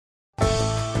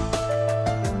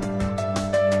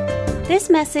This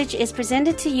message is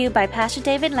presented to you by Pastor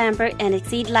David Lambert and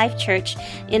Exceed Life Church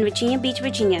in Virginia Beach,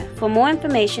 Virginia. For more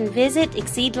information, visit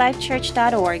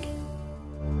exceedlifechurch.org.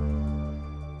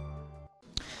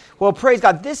 Well, praise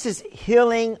God. This is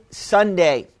Healing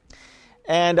Sunday.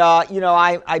 And,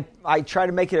 I try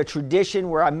to make it a tradition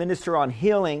where I minister on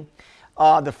healing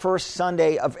the first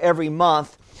Sunday of every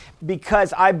month,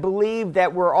 because I believe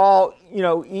that we're all,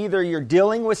 either you're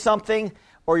dealing with something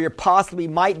or you possibly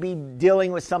might be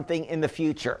dealing with something in the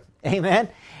future. Amen?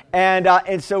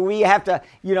 And so we have to,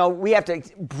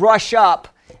 brush up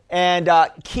and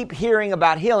keep hearing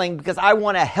about healing, because I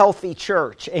want a healthy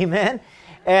church. Amen?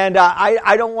 And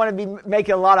I don't want to be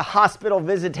making a lot of hospital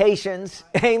visitations.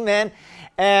 Amen?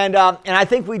 And I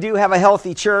think we do have a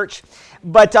healthy church.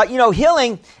 But,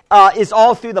 healing is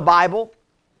all through the Bible,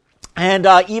 and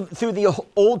even through the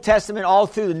Old Testament, all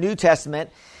through the New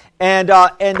Testament. And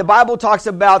the Bible talks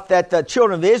about that the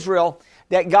children of Israel,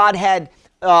 that God had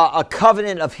a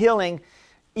covenant of healing,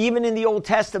 even in the Old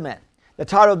Testament. The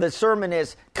title of the sermon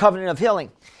is Covenant of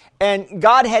Healing. And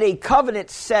God had a covenant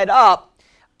set up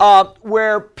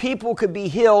where people could be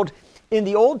healed in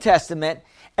the Old Testament,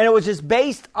 and it was just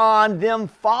based on them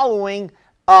following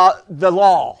the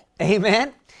law.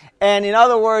 Amen? And in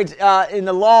other words, in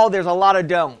the law, there's a lot of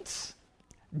don'ts.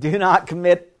 Do not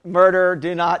commit murder,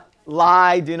 do not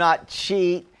lie, do not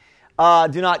cheat,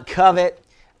 do not covet,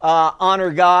 honor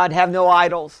God, have no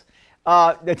idols.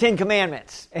 The 10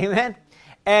 Commandments. Amen?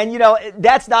 And,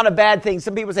 that's not a bad thing.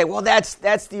 Some people say, well,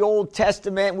 that's the Old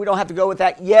Testament. We don't have to go with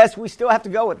that. Yes, we still have to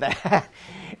go with that.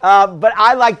 But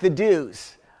I like the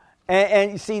do's.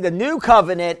 And you see, the new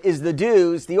covenant is the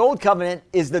do's. The old covenant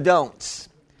is the don'ts.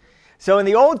 So in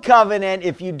the old covenant,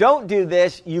 if you don't do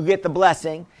this, you get the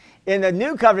blessing. In the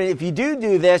new covenant, if you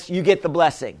do this, you get the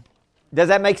blessing. Does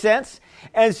that make sense?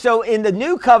 And so in the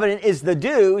new covenant is the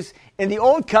do's. In the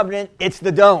old covenant, it's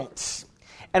the don'ts.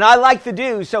 And I like the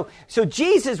do's. So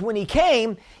Jesus, when he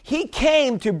came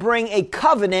to bring a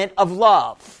covenant of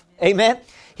love. Amen?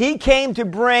 He came to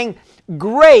bring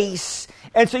grace.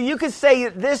 And so you could say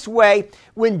it this way: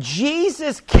 when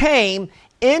Jesus came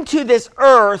into this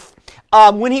earth,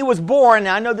 when he was born,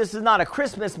 now I know this is not a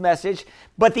Christmas message,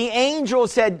 but the angel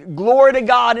said, "Glory to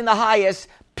God in the highest,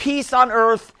 peace on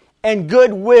earth, and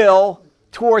goodwill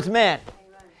towards men."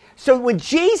 Amen. So when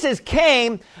Jesus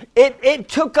came, it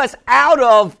took us out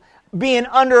of being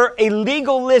under a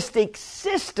legalistic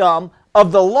system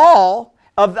of the law,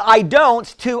 of the I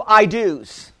don'ts, to I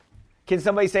do's. Can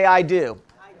somebody say I do?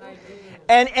 I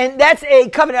do. And that's a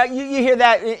covenant. You hear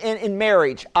that in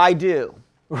marriage, I do,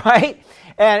 right?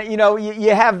 And,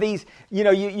 you have these,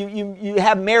 you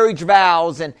have marriage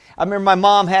vows. And I remember my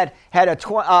mom had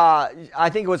I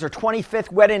think it was her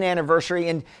 25th wedding anniversary,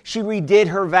 and she redid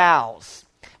her vows,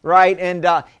 right? And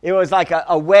it was like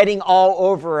a wedding all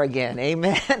over again.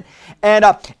 Amen.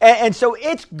 And so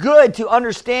it's good to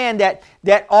understand that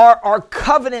our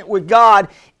covenant with God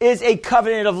is a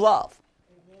covenant of love.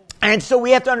 And so we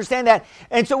have to understand that.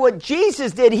 And so what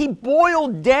Jesus did, he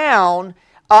boiled down.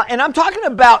 And I'm talking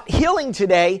about healing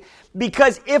today,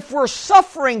 because if we're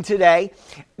suffering today,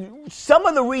 some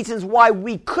of the reasons why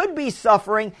we could be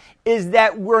suffering is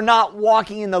that we're not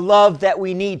walking in the love that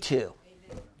we need to.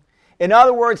 In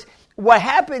other words, what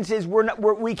happens is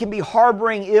we can be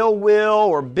harboring ill will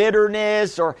or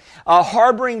bitterness or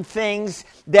harboring things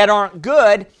that aren't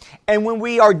good. And when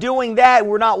we are doing that,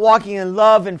 we're not walking in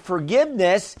love and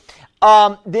forgiveness,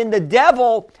 then the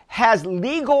devil has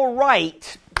legal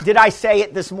right. Did I say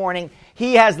it this morning?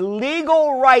 He has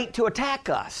legal right to attack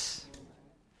us.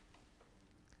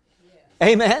 Yeah.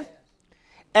 Amen?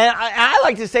 And I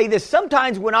like to say this.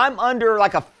 Sometimes when I'm under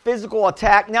like a physical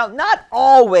attack, now not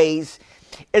always,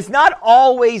 it's not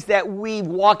always that we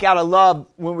walk out of love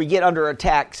when we get under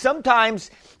attack.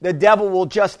 Sometimes the devil will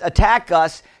just attack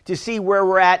us to see where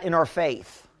we're at in our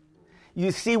faith. You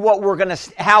see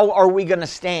how are we going to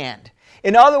stand?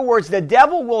 In other words, the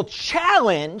devil will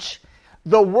challenge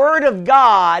the Word of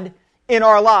God in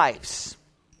our lives.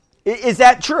 Is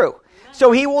that true?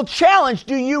 So he will challenge,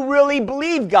 do you really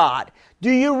believe God? Do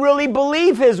you really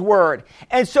believe His Word?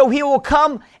 And so he will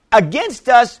come against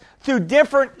us through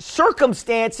different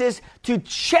circumstances to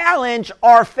challenge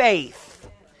our faith.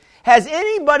 Has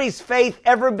anybody's faith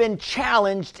ever been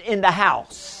challenged in the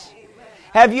house?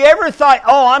 Have you ever thought,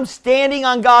 I'm standing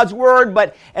on God's Word,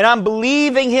 and I'm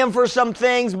believing Him for some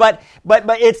things, but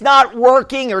it's not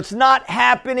working, or it's not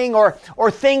happening, or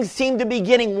things seem to be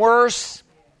getting worse?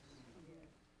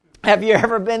 Have you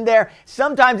ever been there?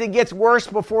 Sometimes it gets worse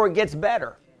before it gets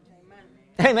better.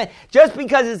 Amen. Just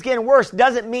because it's getting worse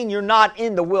doesn't mean you're not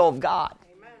in the will of God.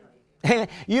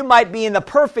 You might be in the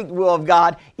perfect will of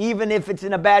God, even if it's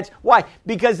in a bad... Why?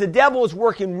 Because the devil is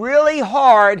working really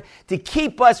hard to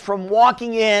keep us from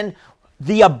walking in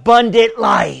the abundant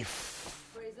life.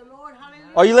 Praise the Lord.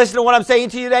 Hallelujah. Are you listening to what I'm saying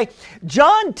to you today?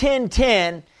 John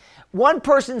 10:10, one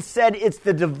person said it's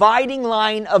the dividing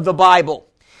line of the Bible.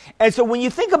 And so when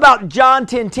you think about John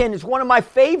 10:10, it's one of my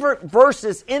favorite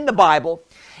verses in the Bible.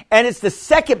 And it's the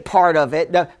second part of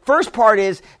it. The first part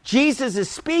is Jesus is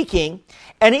speaking,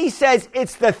 and he says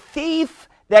it's the thief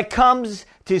that comes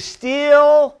to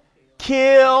steal,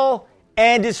 kill,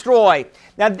 and destroy.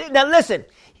 Now listen,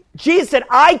 Jesus said,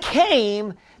 I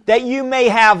came that you may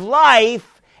have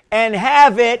life and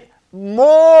have it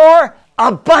more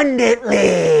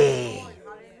abundantly.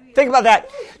 Think about that.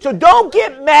 So don't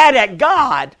get mad at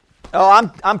God. Oh,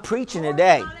 I'm preaching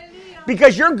today.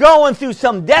 Because you're going through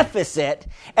some deficit,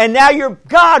 and now you're,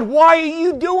 God, why are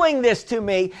you doing this to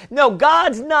me? No,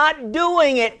 God's not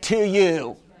doing it to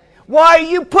you. Why are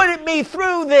you putting me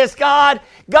through this, God?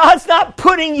 God's not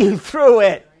putting you through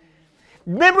it.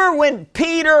 Remember when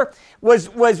Peter was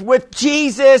with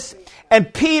Jesus,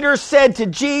 and Peter said to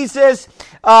Jesus,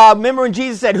 remember when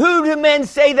Jesus said, who do men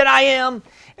say that I am?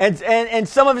 And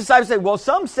some of his disciples say, well,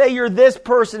 some say you're this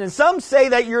person, and some say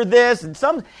that you're this,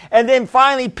 and then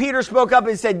finally Peter spoke up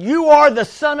and said, you are the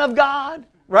Son of God,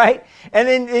 right? And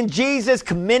then Jesus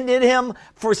commended him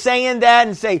for saying that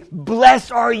and say,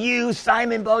 blessed are you,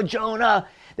 Simon Bar-Jonah,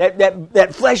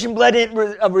 that flesh and blood didn't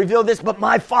reveal this, but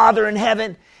my Father in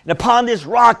heaven, and upon this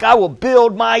rock I will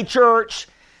build my church,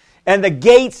 and the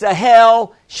gates of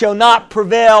hell shall not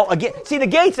prevail against. See, the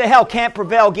gates of hell can't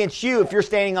prevail against you if you're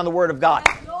standing on the Word of God.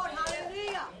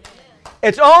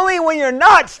 It's only when you're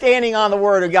not standing on the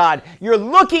Word of God. You're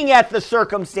looking at the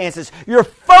circumstances. You're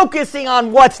focusing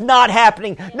on what's not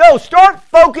happening. No, start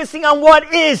focusing on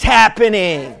what is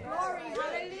happening.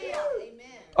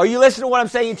 Are you listening to what I'm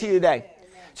saying to you today?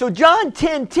 So John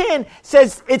 10:10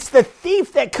 says it's the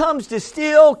thief that comes to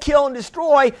steal, kill, and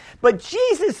destroy. But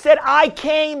Jesus said, I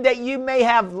came that you may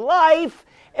have life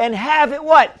and have it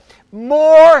what?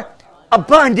 More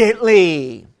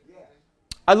abundantly.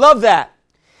 I love that.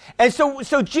 And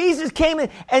so Jesus came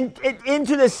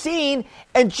into the scene,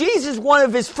 and Jesus, one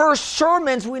of his first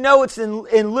sermons, we know it's in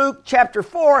Luke chapter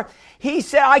 4, he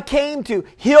said, I came to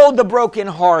heal the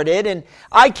brokenhearted, and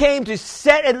I came to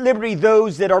set at liberty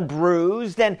those that are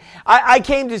bruised, and I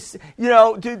came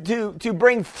to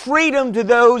bring freedom to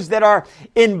those that are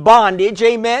in bondage,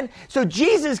 amen? So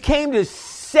Jesus came to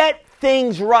set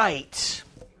things right.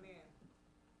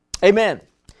 Amen.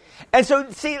 And so,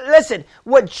 see, listen,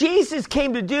 what Jesus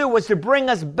came to do was to bring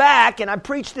us back, and I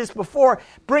preached this before,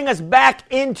 bring us back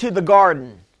into the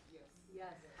garden.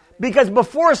 Because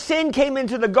before sin came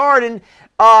into the garden,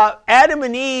 Adam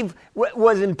and Eve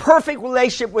was in perfect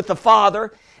relationship with the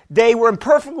Father. They were in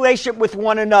perfect relationship with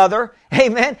one another.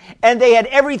 Amen. And they had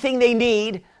everything they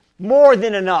need, more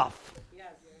than enough.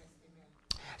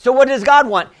 So what does God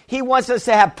want? He wants us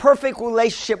to have perfect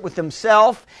relationship with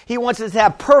himself. He wants us to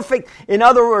have perfect, in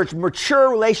other words,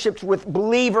 mature relationships with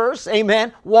believers.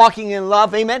 Amen. Walking in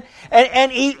love. Amen.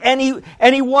 And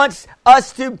he wants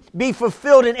us to be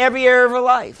fulfilled in every area of our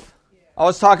life. I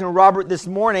was talking to Robert this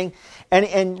morning,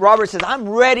 and Robert says, I'm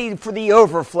ready for the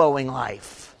overflowing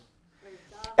life.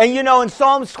 And you know, in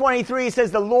Psalms 23, it says,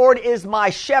 the Lord is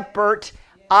my shepherd,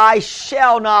 I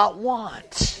shall not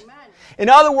want. In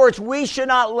other words, we should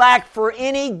not lack for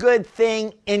any good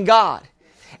thing in God.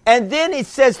 And then it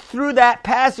says through that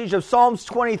passage of Psalms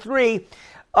 23,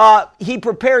 he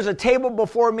prepares a table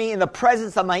before me in the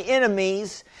presence of my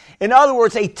enemies. In other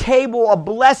words, a table of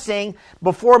blessing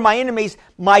before my enemies.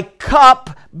 My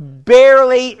cup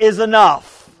barely is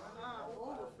enough.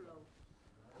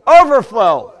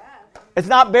 Overflow. It's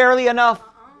not barely enough.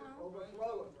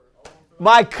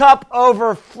 My cup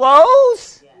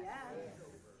overflows?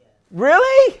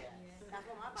 Really?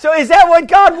 So is that what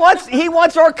God wants? He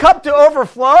wants our cup to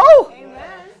overflow? Amen.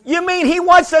 You mean he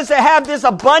wants us to have this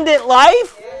abundant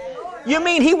life? You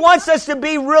mean he wants us to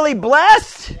be really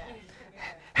blessed?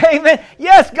 Amen.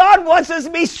 Yes, God wants us to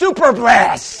be super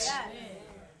blessed.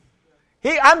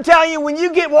 I'm telling you, when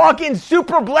you walk in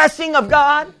super blessing of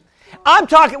God, I'm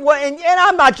talking, and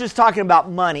I'm not just talking about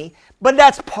money, but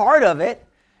that's part of it.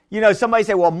 You know, somebody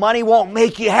say, well, money won't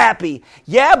make you happy.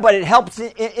 Yeah, but it helps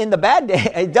in the bad day.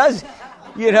 It does,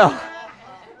 you know.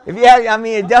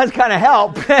 It does kind of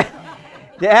help to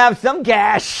have some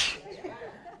cash.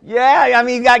 Yeah, I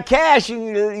mean, you got cash.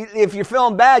 If you're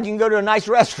feeling bad, you can go to a nice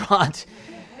restaurant.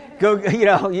 You can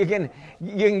go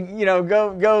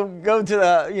to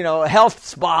the, health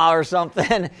spa or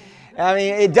something. I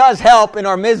mean, it does help in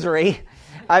our misery.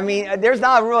 I mean, there's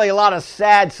not really a lot of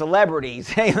sad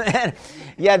celebrities. Amen.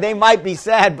 Yeah, they might be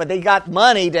sad, but they got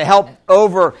money to help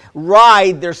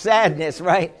override their sadness,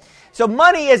 right? So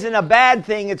money isn't a bad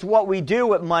thing. It's what we do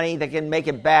with money that can make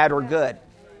it bad or good.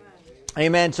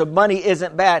 Amen. So money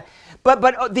isn't bad. But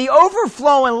the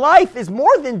overflow in life is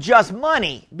more than just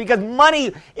money, because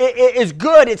money is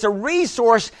good. It's a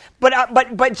resource.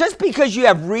 But just because you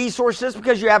have resources,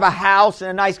 because you have a house and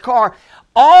a nice car,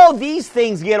 all these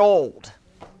things get old.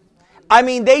 I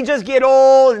mean, they just get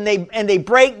old, and they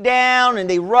break down, and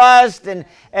they rust, and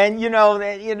it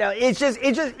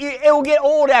will get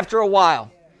old after a while.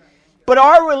 But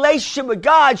our relationship with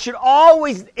God should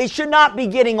not be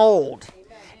getting old.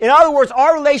 In other words,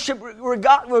 our relationship with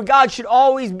God should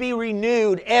always be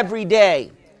renewed every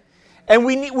day. And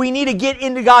we need to get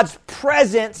into God's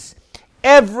presence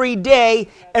every day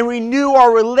and renew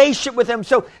our relationship with Him.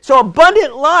 So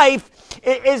abundant life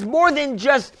is more than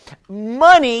just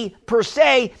money per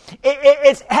se.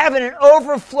 It's having an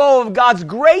overflow of God's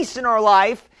grace in our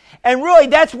life. And really,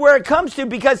 that's where it comes to,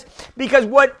 because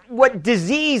what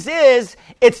disease is,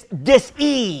 it's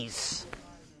dis-ease.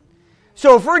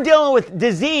 So if we're dealing with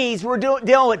disease, we're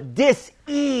dealing with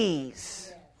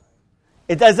dis-ease.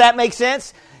 Does that make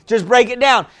sense? Just break it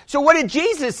down. So what did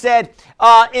Jesus said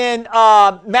in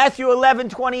Matthew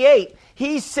 11:28?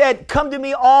 He said, "Come to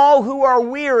me all who are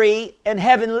weary and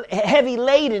heavy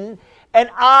laden, and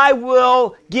I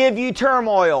will give you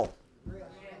turmoil."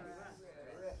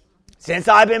 Since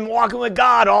I've been walking with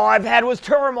God, all I've had was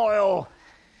turmoil.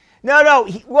 No,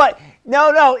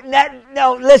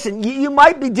 listen, you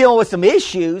might be dealing with some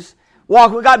issues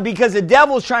walking with God, because the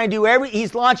devil's trying to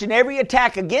he's launching every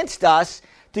attack against us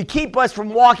to keep us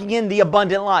from walking in the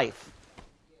abundant life.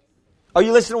 Are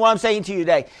you listening to what I'm saying to you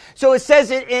today? So it says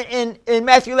in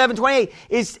Matthew 11:28,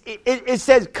 it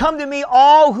says, "Come to me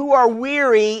all who are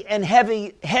weary and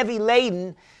heavy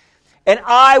laden, and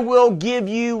I will give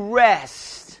you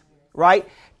rest." Right?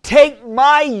 "Take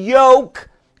my yoke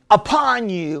upon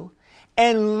you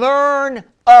and learn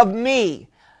of me.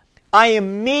 I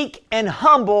am meek and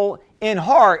humble in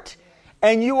heart,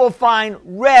 and you will find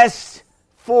rest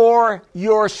for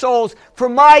your souls. For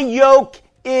my yoke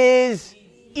is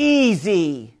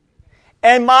easy,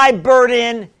 and my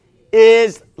burden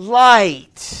is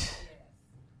light."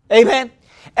 Amen?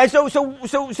 And so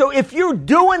if you're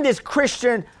doing this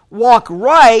Christian walk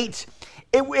right,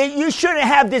 you shouldn't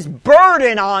have this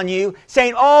burden on you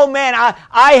saying, "Oh man,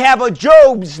 I have a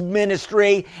Job's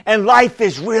ministry and life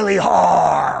is really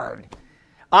hard.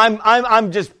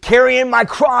 I'm just carrying my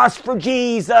cross for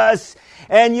Jesus,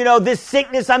 and this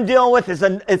sickness I'm dealing with is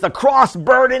a cross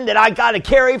burden that I got to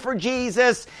carry for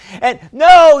Jesus." And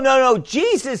no,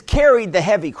 Jesus carried the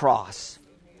heavy cross.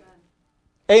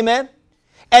 Amen.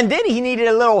 And then he needed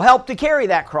a little help to carry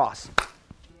that cross.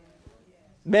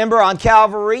 Remember, on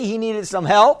Calvary, he needed some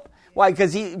help. Why?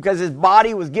 Because his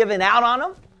body was given out on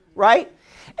him, right?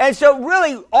 And so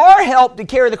really, our help to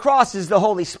carry the cross is the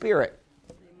Holy Spirit.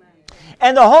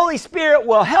 And the Holy Spirit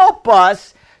will help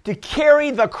us to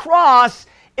carry the cross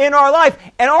in our life.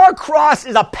 And our cross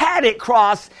is a padded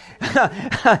cross.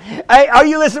 Are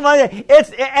you listening to me?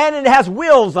 And it has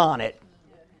wheels on it.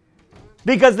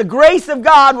 Because the grace of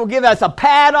God will give us a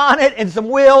pad on it and some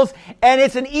wheels, and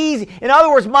it's in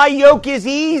other words, my yoke is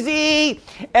easy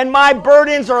and my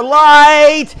burdens are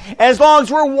light. As long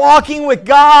as we're walking with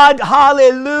God,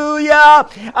 hallelujah,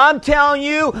 I'm telling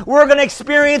you, we're going to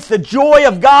experience the joy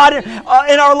of God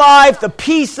in our life, the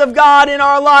peace of God in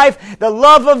our life, the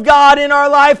love of God in our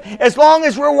life, as long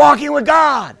as we're walking with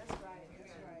God.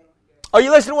 Are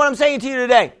you listening to what I'm saying to you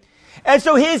today? And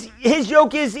so his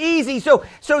yoke is easy. So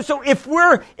if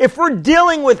we're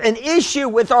dealing with an issue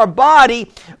with our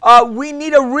body, we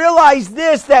need to realize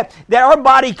this, that our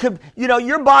body could,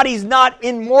 your body's not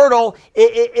immortal,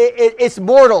 it's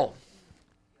mortal.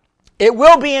 It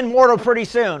will be immortal pretty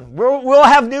soon. We'll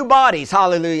have new bodies,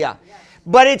 hallelujah.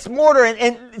 But it's mortal,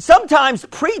 and sometimes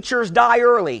preachers die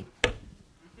early.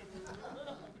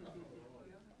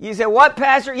 You say, "What,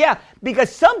 Pastor?" Yeah,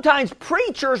 because sometimes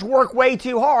preachers work way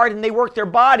too hard, and they work their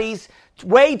bodies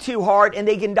way too hard, and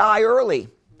they can die early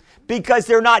because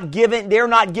they're not giving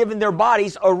their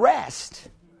bodies a rest.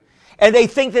 And they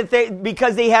think that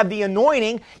because they have the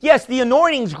anointing. Yes, the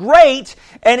anointing's great,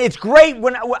 and it's great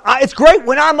when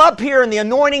I'm up here and the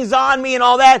anointing's on me and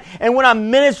all that, and when I'm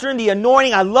ministering the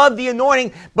anointing, I love the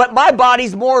anointing, but my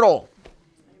body's mortal.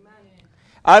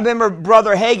 I remember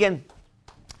Brother Hagin.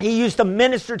 He used to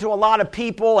minister to a lot of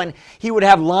people, and he would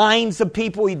have lines of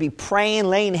people. He'd be praying,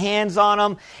 laying hands on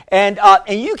them, and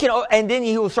then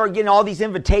he would start getting all these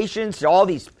invitations to all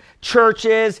these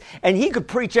churches, and he could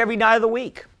preach every night of the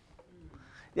week.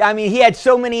 I mean, he had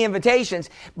so many invitations.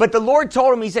 But the Lord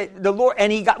told him, he said, the Lord,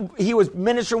 and he was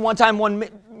ministering one time, one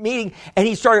meeting, and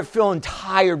he started feeling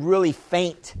tired, really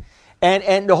faint.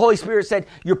 And the Holy Spirit said,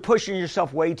 you're pushing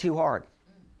yourself way too hard.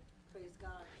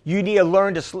 You need to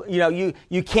learn to,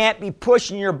 you can't be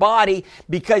pushing your body,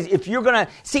 because if you're going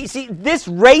to, see, this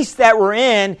race that we're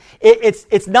in,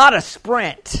 it's not a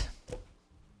sprint.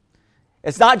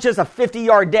 It's not just a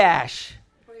 50-yard dash.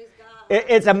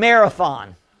 It's a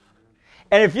marathon.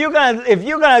 And if you're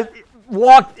gonna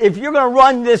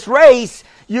run this race,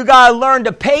 you gotta learn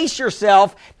to pace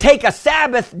yourself, take a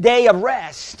Sabbath day of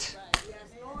rest. Yes,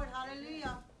 Lord,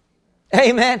 hallelujah.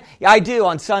 Amen. Yeah, I do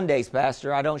on Sundays,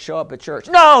 Pastor. I don't show up at church.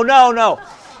 No.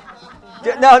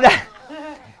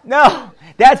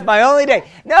 That's my only day.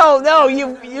 No,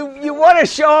 you want to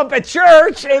show up at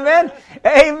church, amen?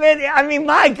 Amen. I mean,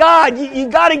 my God, you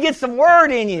got to get some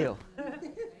word in you.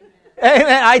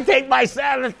 Amen. I take my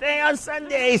Sabbath day on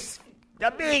Sundays,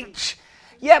 the beach.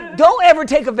 Yeah, don't ever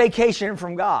take a vacation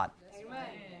from God.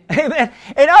 Amen.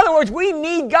 In other words, we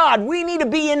need God. We need to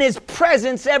be in His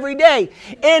presence every day.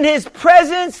 In His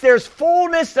presence, there's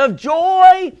fullness of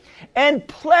joy and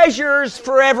pleasures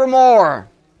forevermore.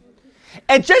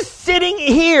 And just sitting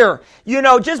here,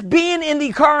 just being in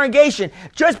the congregation,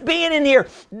 just being in here,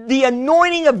 the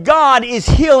anointing of God is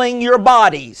healing your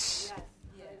bodies.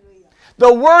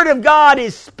 The Word of God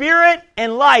is spirit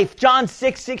and life. John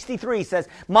 6:63 says,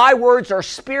 my words are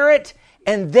spirit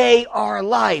and they are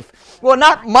life. Well,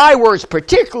 not my words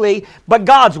particularly, but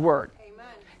God's Word. Amen.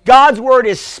 God's Word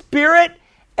is spirit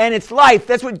and it's life.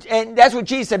 That's what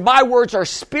Jesus said. My words are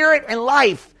spirit and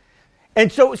life.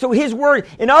 And so His Word,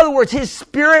 in other words, His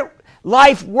spirit,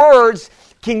 life words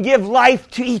can give life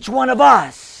to each one of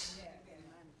us.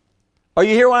 Are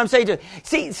you hearing what I'm saying to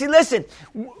you? See, listen,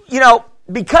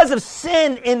 because of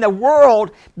sin in the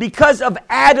world, because of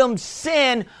Adam's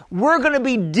sin, we're going to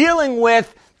be dealing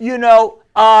with,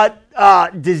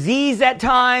 disease at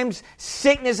times,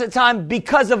 sickness at times,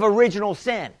 because of original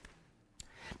sin.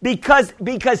 Because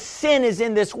sin is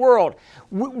in this world.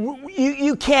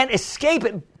 You can't escape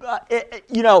it.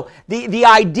 The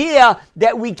idea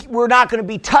that we're not going to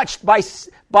be touched by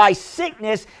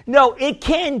sickness, no, it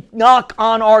can knock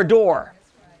on our door.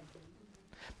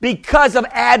 Because of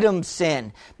Adam's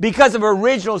sin, because of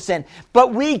original sin.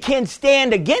 But we can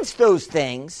stand against those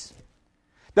things.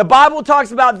 The Bible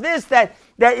talks about this, that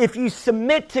if you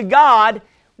submit to God,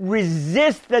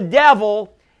 resist the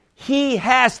devil, he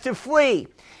has to flee.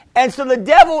 And so the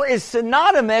devil is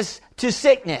synonymous to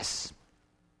sickness.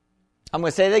 I'm going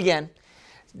to say it again.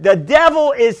 The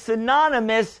devil is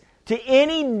synonymous to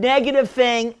any negative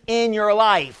thing in your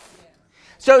life.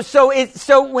 So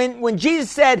when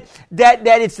Jesus said that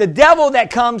it's the devil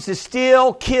that comes to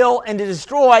steal, kill, and to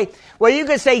destroy, well, you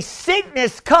could say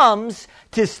sickness comes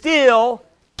to steal,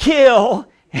 kill,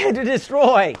 and to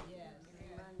destroy.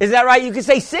 Is that right? You could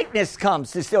say sickness comes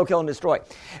to steal, kill, and destroy.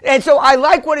 And so I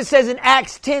like what it says in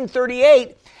Acts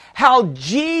 10:38, how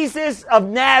Jesus of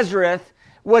Nazareth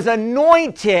was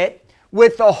anointed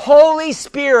with the Holy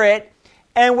Spirit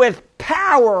and with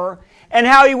power, and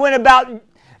how he went about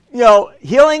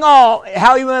healing all,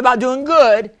 how he went about doing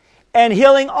good and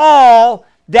healing all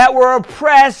that were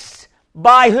oppressed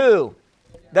by who?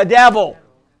 The devil.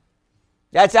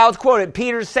 That's how it's quoted.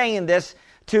 Peter's saying this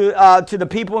to the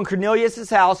people in Cornelius'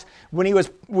 house when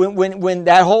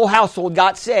that whole household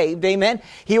got saved. Amen.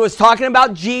 He was talking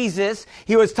about Jesus.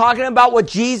 He was talking about what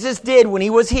Jesus did when he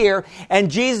was here, and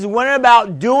Jesus went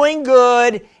about doing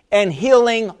good and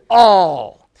healing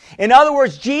all. In other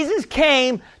words, Jesus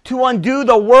came to undo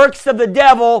the works of the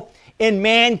devil in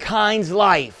mankind's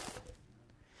life.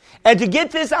 And to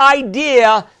get this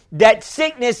idea that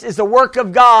sickness is a work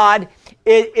of God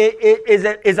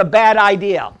is a bad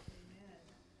idea.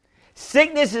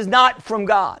 Sickness is not from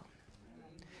God.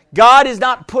 God is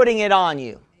not putting it on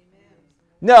you.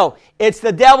 No, it's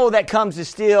the devil that comes to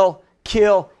steal,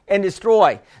 kill, and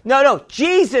destroy. No.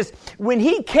 Jesus, when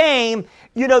he came,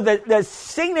 the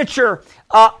signature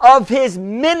of his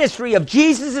ministry, of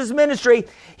Jesus' ministry,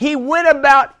 he went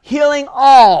about healing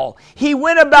all. He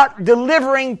went about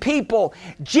delivering people.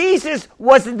 Jesus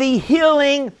was the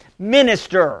healing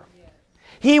minister.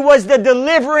 He was the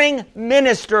delivering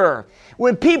minister.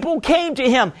 When people came to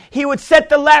him, he would set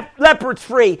the lepers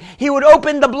free. He would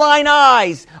open the blind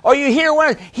eyes. Or you hear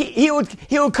one? He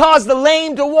would cause the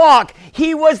lame to walk.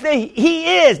 He is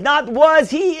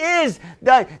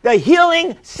the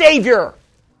healing Savior.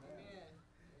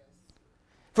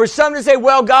 For some to say,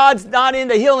 well, God's not in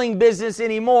the healing business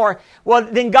anymore, well,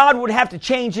 then God would have to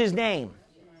change his name.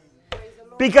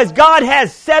 Because God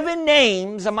has 7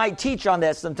 names. I might teach on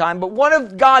that sometime, but one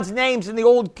of God's names in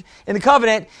the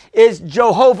covenant is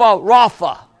Jehovah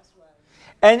Rapha.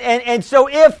 And so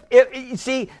if you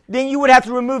see, then you would have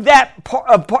to remove that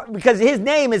part because his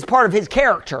name is part of his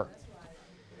character.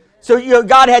 So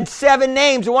God had 7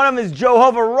 names. One of them is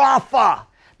Jehovah Rapha,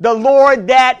 the Lord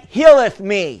that healeth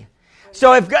me.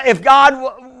 So if God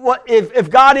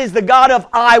is the God of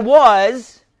I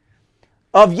was,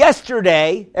 of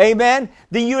yesterday, amen,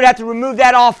 then you would have to remove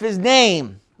that off his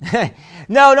name.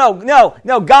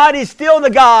 No. God is still the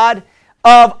God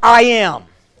of I am.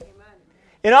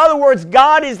 In other words,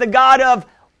 God is the God of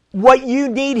what you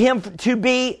need him to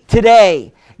be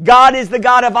today. God is the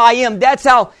God of I am. That's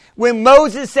how when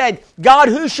Moses said, God,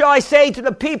 who shall I say to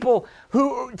the people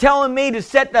who telling me to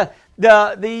set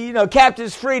the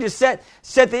captives free, to set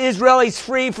the Israelis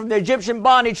free from the Egyptian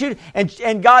bondage?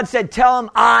 And God said, tell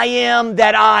them, I am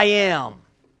that I am.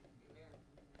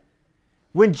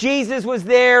 When Jesus was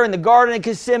there in the Garden of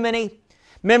Gethsemane,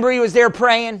 remember he was there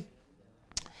praying?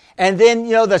 And then,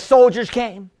 the soldiers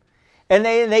came. And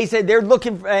they said, they're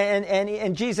looking for,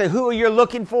 and Jesus said, who are you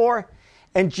looking for?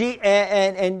 And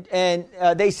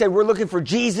they said, we're looking for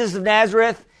Jesus of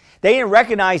Nazareth. They didn't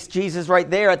recognize Jesus right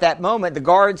there at that moment, the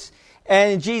guards.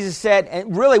 And Jesus said,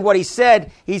 and really what he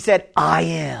said, I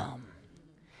am.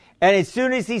 And as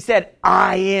soon as he said,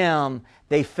 I am,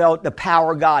 they felt the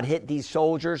power of God hit these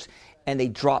soldiers and they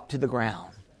dropped to the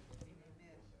ground.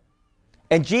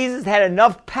 And Jesus had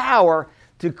enough power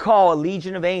to call a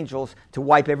legion of angels to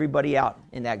wipe everybody out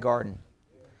in that garden.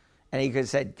 And he could have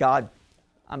said, God,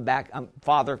 I'm back.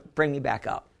 Father, bring me back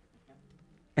up.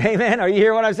 Amen. Are you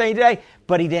hearing what I'm saying today?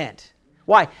 But he didn't.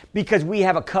 Why? Because we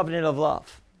have a covenant of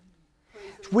love.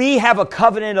 We have a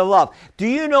covenant of love. Do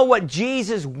you know what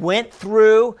Jesus went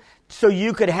through so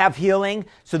you could have healing,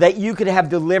 so that you could have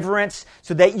deliverance,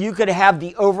 so that you could have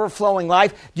the overflowing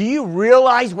life? Do you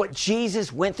realize what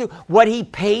Jesus went through, what he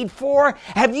paid for?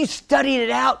 Have you studied it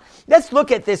out? Let's look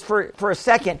at this for a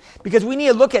second, because we need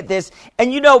to look at this.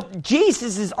 And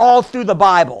Jesus is all through the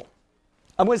Bible.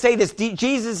 I'm going to say this.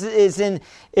 Jesus is in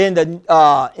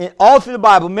all through the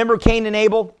Bible. Remember Cain and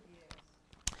Abel?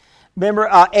 Remember,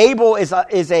 Abel is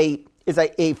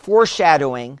a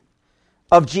foreshadowing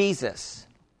of Jesus,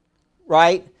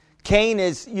 right? Cain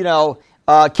is,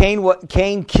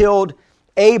 Cain killed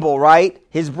Abel, right?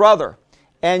 His brother.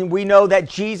 And we know that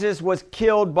Jesus was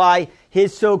killed by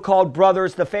his so-called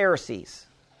brothers, the Pharisees,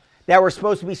 that were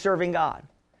supposed to be serving God.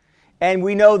 And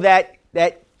we know that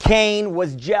Cain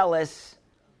was jealous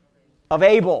of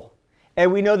Abel.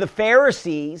 And we know the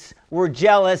Pharisees were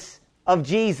jealous of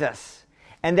Jesus.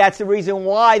 And that's the reason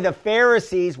why the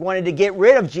Pharisees wanted to get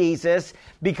rid of Jesus,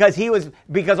 because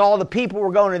all the people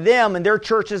were going to them and their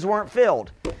churches weren't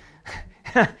filled.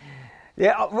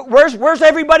 Yeah, where's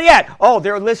everybody at? Oh,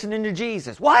 they're listening to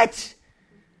Jesus. What?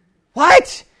 How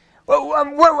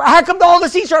come all the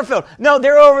seats aren't filled? No,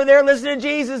 they're over there listening to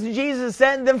Jesus, and Jesus is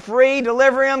setting them free,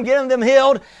 delivering them, getting them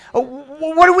healed.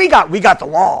 What do we got? We got the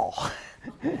law.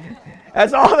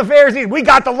 That's all the Pharisees. We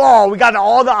got the law. We got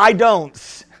all the I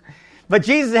don'ts. But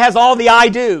Jesus has all the I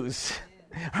do's.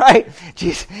 Right?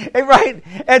 Jesus, right?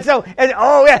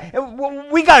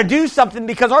 We got to do something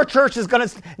because our church is going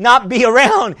to not be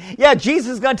around. Yeah,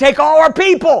 Jesus is going to take all our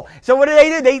people. So what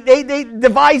do? They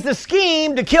devised a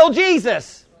scheme to kill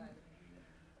Jesus.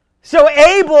 So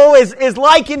Abel is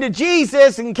likened to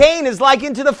Jesus and Cain is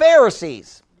likened to the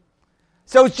Pharisees.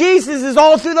 So Jesus is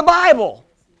all through the Bible.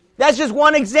 That's just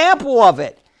one example of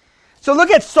it. So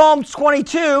look at Psalm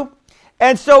 22.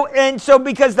 And so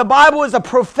because the Bible is a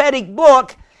prophetic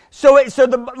book,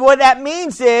 what that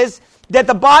means is that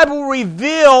the Bible will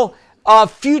reveal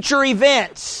future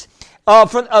events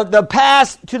from the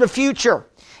past to the future.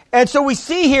 And so we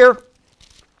see here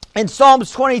in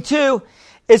Psalms 22,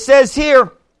 it says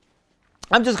here,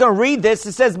 I'm just going to read this.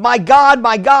 It says, my God,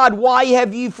 why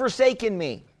have you forsaken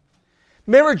me?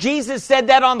 Remember Jesus said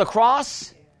that on the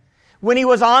cross? When he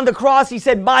was on the cross, he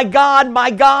said, my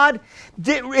God.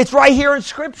 It's right here in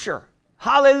Scripture.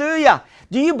 Hallelujah.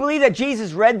 Do you believe that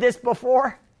Jesus read this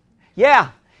before? Yeah.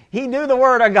 He knew the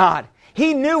Word of God.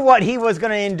 He knew what he was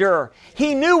going to endure.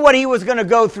 He knew what he was going to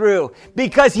go through.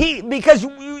 Because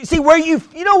see, where you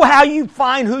know how you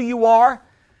find who you are?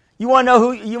 You want to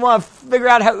know you want to figure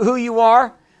out who you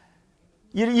are?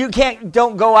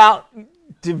 Don't go out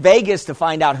to Vegas to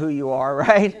find out who you are,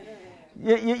 right?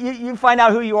 You find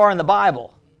out who you are in the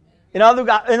Bible. In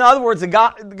other words,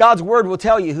 God's Word will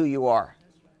tell you who you are.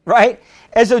 Right?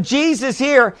 And so Jesus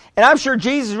here, and I'm sure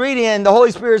Jesus is reading, and the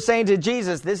Holy Spirit is saying to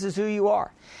Jesus, this is who you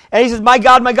are. And he says, my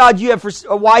God,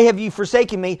 why have you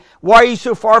forsaken me? Why are you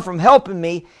so far from helping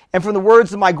me and from the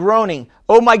words of my groaning?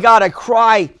 Oh my God, I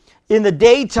cry in the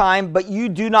daytime, but you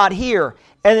do not hear.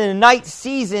 And in the night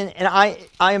season, and I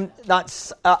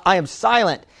am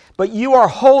silent. But you are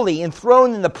holy,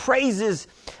 enthroned in the praises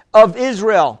of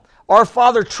Israel. Our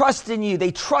father trusted in you.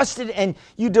 They trusted and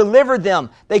you delivered them.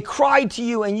 They cried to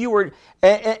you and you were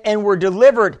and were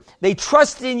delivered. They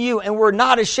trusted in you and were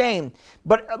not ashamed.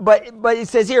 But it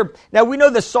says here, now we know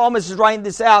the psalmist is writing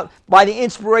this out by the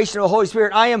inspiration of the Holy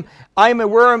Spirit. I am a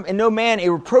worm and no man, a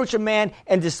reproach of man,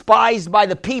 and despised by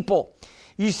the people.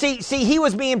 You see, he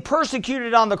was being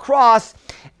persecuted on the cross,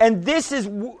 and this is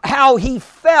how he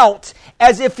felt,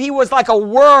 as if he was like a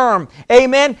worm.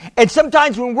 Amen? And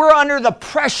sometimes when we're under the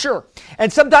pressure,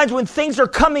 and sometimes when things are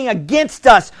coming against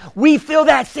us, we feel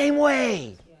that same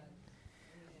way.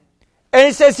 And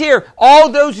it says here, all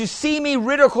those who see me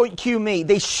ridicule me.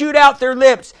 They shoot out their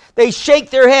lips. They shake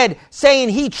their head, saying,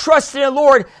 he trusted in the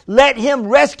Lord. Let him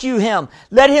rescue him.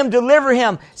 Let him deliver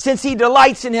him, since he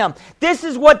delights in him. This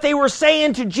is what they were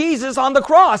saying to Jesus on the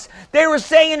cross. They were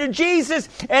saying to Jesus,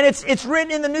 and it's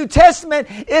written in the New Testament,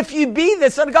 if you be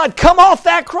the Son of God, come off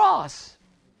that cross.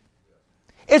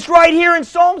 It's right here in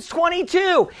Psalms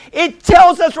 22. It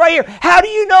tells us right here. How do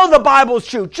you know the Bible's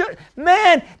true?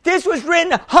 Man, this was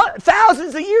written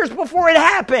thousands of years before it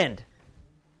happened.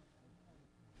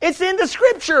 It's in the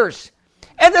Scriptures.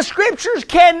 And the Scriptures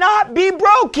cannot be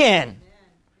broken.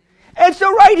 And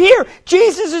so right here,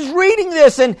 Jesus is reading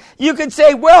this, and you could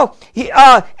say, well,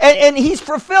 he's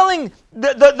fulfilling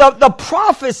the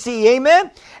prophecy,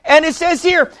 amen? And it says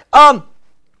here,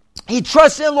 he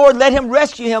trusts in the Lord, let him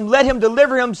rescue him, let him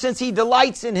deliver him, since he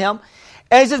delights in him.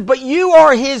 And he says, but you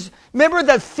are his, remember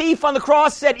the thief on the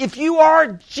cross said, if you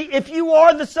are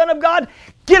the Son of God,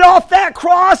 get off that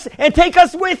cross and take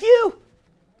us with you.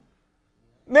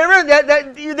 Remember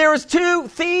that there was two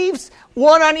thieves,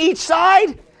 one on each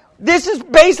side? This is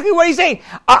basically what he's saying.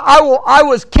 I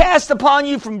was cast upon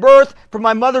you from birth, from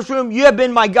my mother's womb. You have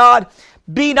been my God.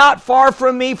 Be not far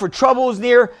from me, for trouble is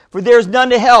near, for there is none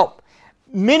to help.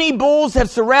 Many bulls have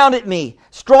surrounded me.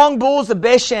 Strong bulls of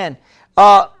Bashan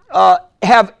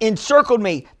have encircled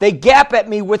me. They gap at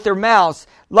me with their mouths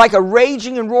like a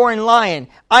raging and roaring lion.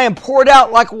 I am poured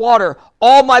out like water.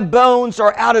 All my bones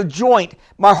are out of joint.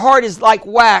 My heart is like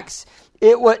wax.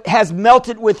 It has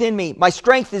melted within me. My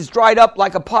strength is dried up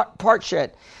like a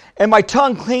parchet, and my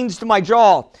tongue clings to my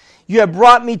jaw. You have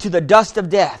brought me to the dust of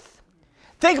death.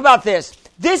 Think about this.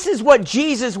 This is what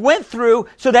Jesus went through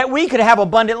so that we could have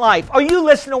abundant life. Are you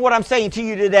listening to what I'm saying to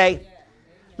you today?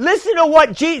 Listen to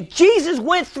what Jesus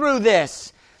went through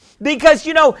this. Because,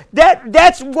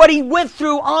 that's what he went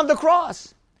through on the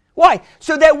cross. Why?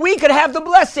 So that we could have the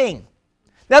blessing.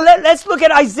 Now let's look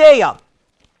at Isaiah.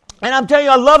 And I'm telling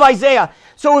you, I love Isaiah.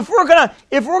 So if we're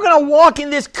gonna walk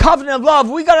in this covenant of love,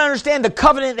 we got to understand the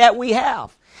covenant that we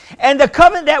have. And the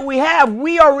covenant that we have,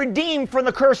 we are redeemed from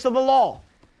the curse of the law.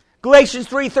 Galatians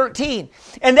 3:13.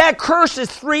 And that curse is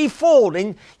threefold.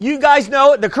 And you guys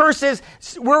know it. The curse is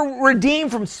we're redeemed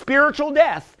from spiritual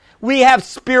death. We have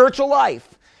spiritual life.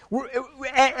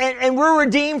 And we're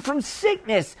redeemed from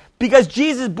sickness because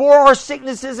Jesus bore our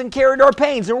sicknesses and carried our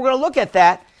pains. And we're going to look at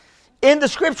that in the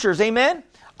Scriptures. Amen?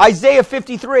 Isaiah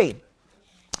 53.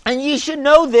 And you should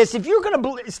know this. If you're going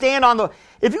to stand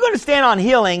on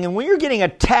healing, and when you're getting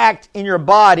attacked in your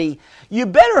body, you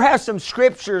better have some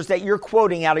scriptures that you're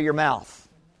quoting out of your mouth.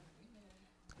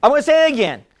 I'm going to say it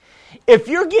again. If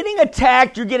you're getting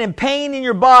attacked, you're getting pain in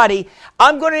your body,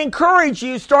 I'm going to encourage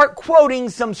you start quoting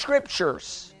some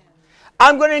scriptures.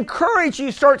 I'm going to encourage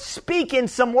you start speaking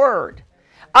some word.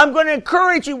 I'm going to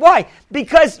encourage you. Why?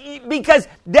 Because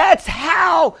that's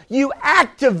how you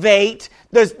activate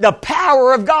the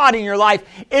power of God in your life,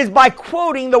 is by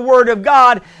quoting the Word of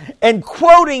God and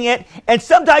quoting it. And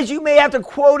sometimes you may have to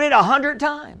quote it 100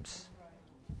 times.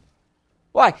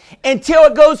 Why? Until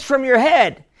it goes from your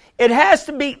head. It has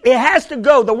to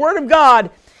go. The Word of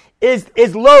God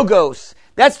is logos.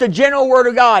 That's the general Word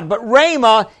of God. But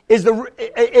rhema is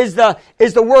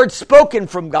the word spoken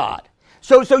from God.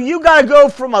 So you got to go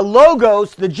from a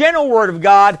logos, the general Word of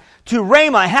God, to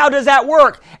rhema. How does that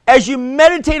work? As you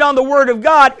meditate on the Word of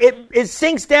God, it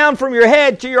sinks down from your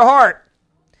head to your heart.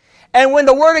 And when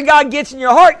the Word of God gets in your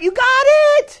heart, you got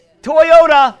it!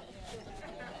 Toyota.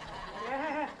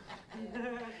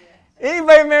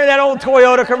 Anybody remember that old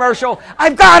Toyota commercial?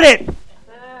 I've got it!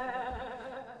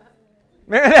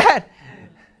 Remember that?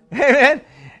 Amen?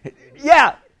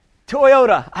 Yeah,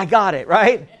 Toyota, I got it,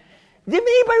 right? Did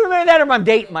anybody remember that, or am I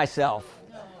dating myself?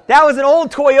 That was an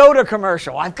old Toyota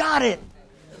commercial. I've got it.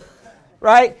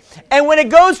 Right? And when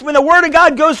the Word of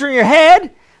God goes from your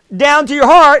head down to your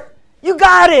heart, you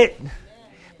got it.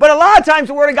 But a lot of times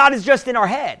the Word of God is just in our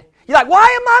head. You're like, why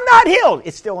am I not healed?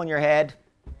 It's still in your head.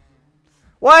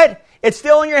 What? It's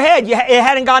still in your head. It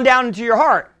hadn't gone down into your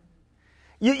heart.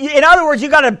 In other words, you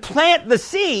got to plant the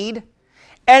seed,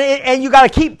 and you got to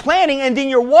keep planting, and then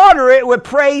you water it with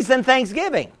praise and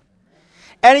thanksgiving.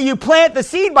 And you plant the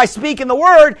seed by speaking the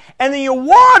word, and then you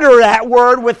water that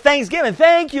word with thanksgiving.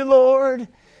 Thank you, Lord,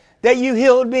 that you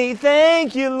healed me.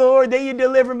 Thank you, Lord, that you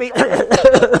delivered me.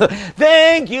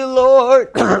 Thank you,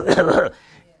 Lord.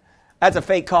 That's a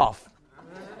fake cough.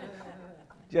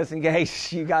 Just in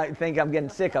case you guys think I'm getting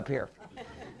sick up here.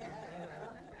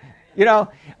 You know,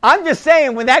 I'm just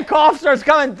saying, when that cough starts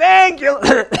coming, thank you,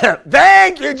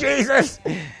 thank you, Jesus.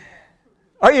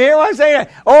 Are you hearing what I'm saying?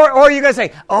 Or are you going to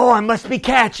say, oh, I must be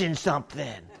catching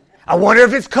something. I wonder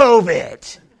if it's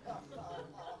COVID.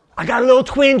 I got a little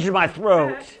twinge in my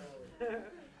throat.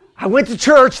 I went to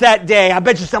church that day. I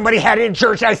bet you somebody had it in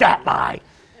church I sat by.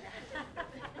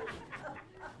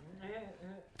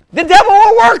 The devil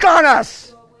will work on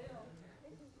us.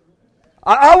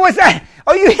 Are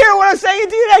you hearing what I'm saying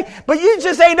to you today? But you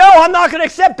just say, no, I'm not going to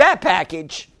accept that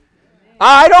package.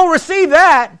 I don't receive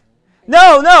that.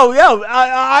 No,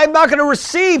 I'm not going to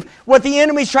receive what the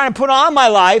enemy's trying to put on my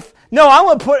life. No,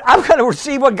 I'm going to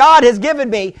receive what God has given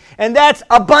me, and that's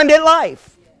abundant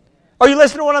life. Are you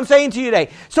listening to what I'm saying to you today?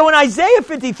 So in Isaiah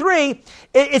 53,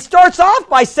 it starts off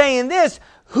by saying this: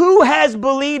 who has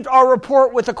believed our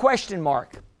report, with a question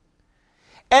mark?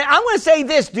 And I'm going to say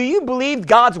this: do you believe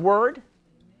God's word?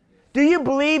 Do you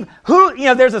believe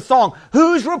there's a song,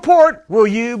 whose report will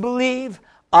you believe?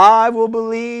 I will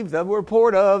believe the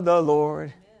report of the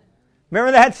Lord.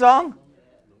 Remember that song?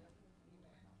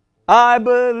 I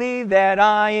believe that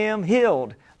I am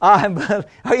healed. Are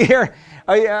you here?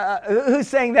 Who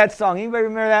sang that song? Anybody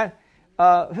remember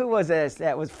that? Who was this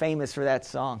that was famous for that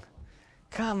song?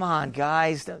 Come on,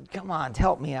 guys. Come on,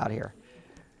 help me out here.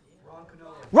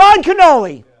 Ron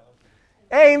Canoli.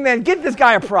 Amen. Give this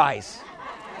guy a prize.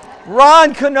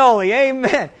 Ron Canoli.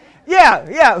 Amen.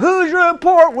 Yeah. Whose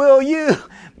report will you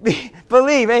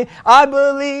believe? I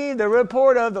believe the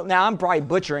report of the... Now, I'm probably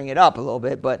butchering it up a little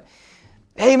bit, but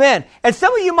amen. And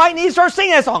some of you might need to start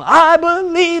singing that song. I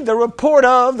believe the report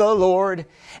of the Lord.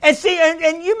 And see,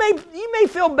 and you may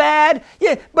feel bad,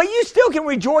 but you still can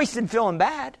rejoice in feeling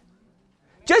bad.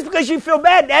 Just because you feel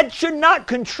bad, that should not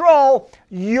control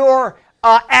your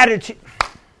attitude.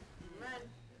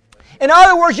 In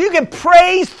other words, you can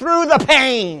praise through the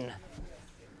pain.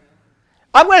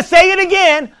 I'm going to say it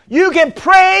again. You can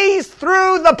praise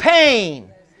through the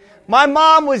pain. My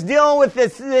mom was dealing with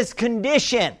this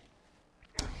condition.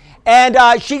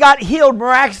 And she got healed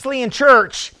miraculously in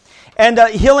church. And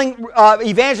healing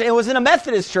evangelist, it was in a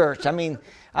Methodist church. I mean,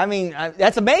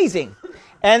 that's amazing.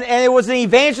 And it was an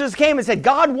evangelist came and said,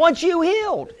 God wants you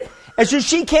healed. And so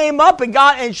she came up and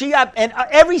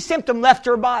every symptom left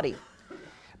her body.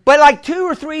 But like 2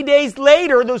 or 3 days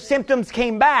later, those symptoms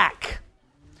came back.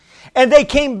 And they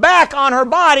came back on her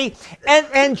body.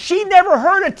 And she never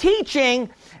heard a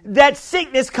teaching that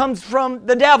sickness comes from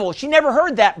the devil. She never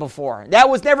heard that before. That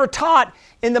was never taught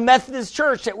in the Methodist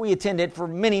church that we attended for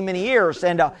many, many years.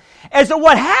 And so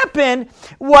what happened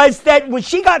was that when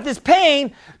she got this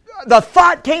pain, the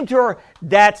thought came to her,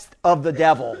 that's of the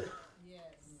devil.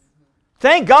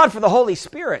 Thank God for the Holy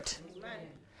Spirit.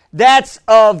 That's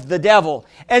of the devil.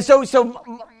 And so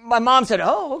my mom said,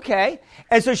 oh, okay.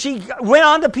 And so she went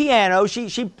on the piano,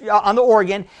 she on the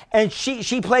organ, and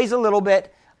she plays a little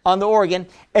bit on the organ,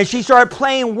 and she started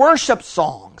playing worship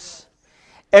songs.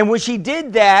 And when she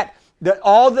did that,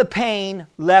 all the pain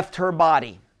left her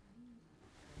body.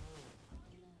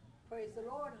 Praise the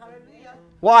Lord. Hallelujah.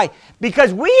 Why?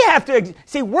 Because we have to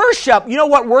see worship. You know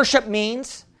what worship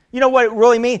means? You know what it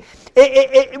really means?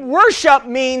 Worship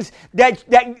means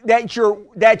that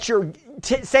you're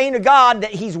saying to God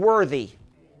that He's worthy,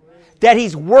 that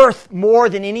He's worth more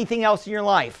than anything else in your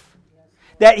life,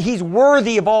 that He's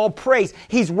worthy of all praise,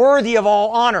 He's worthy of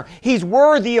all honor, He's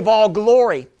worthy of all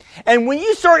glory. And when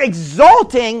you start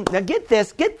exalting, now get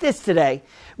this today,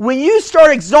 when you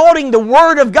start exalting the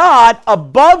Word of God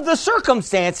above the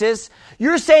circumstances,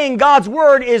 you're saying God's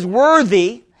Word is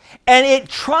worthy, and it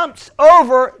trumps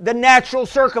over the natural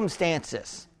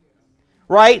circumstances.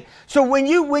 Right? So when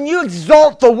you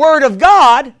exalt the Word of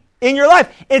God, in your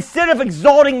life. Instead of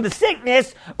exalting the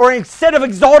sickness, or instead of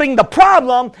exalting the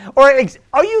problem, are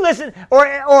you listening?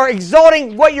 Or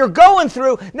exalting what you're going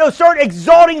through. No, start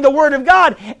exalting the Word of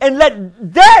God and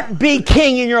let that be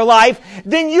king in your life.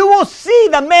 Then you will see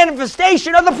the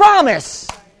manifestation of the promise.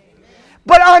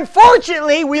 But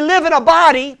unfortunately, we live in a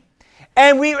body,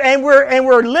 and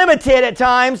we're limited at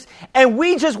times, and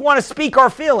we just want to speak our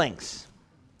feelings.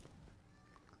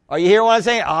 Are you hearing what I'm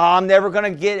saying? Oh, I'm never going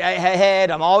to get ahead.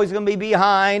 I'm always going to be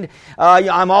behind.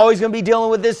 I'm always going to be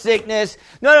dealing with this sickness.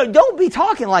 No, don't be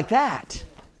talking like that.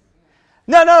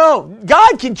 No.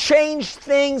 God can change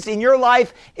things in your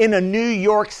life in a New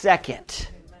York second.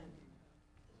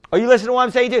 Are you listening to what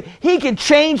I'm saying to you? He can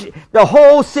change the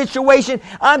whole situation.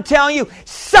 I'm telling you,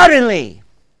 suddenly.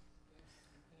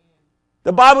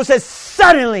 The Bible says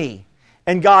suddenly,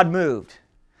 and God moved.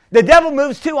 The devil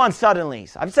moves too on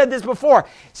suddenlies. I've said this before.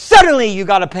 Suddenly you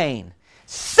got a pain.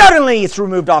 Suddenly it's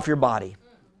removed off your body.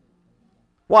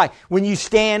 Why? When you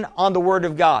stand on the Word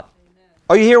of God.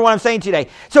 Are you hearing what I'm saying today?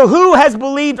 So who has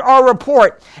believed our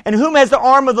report? And whom has the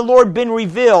arm of the Lord been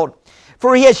revealed?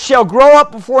 For he shall grow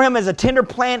up before him as a tender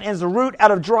plant and as a root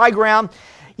out of dry ground.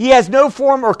 He has no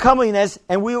form or comeliness,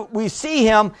 and we see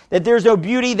him that there's no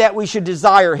beauty that we should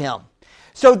desire him.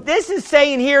 So this is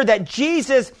saying here that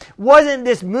Jesus wasn't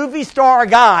this movie star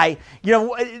guy. You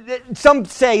know, some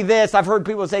say this, I've heard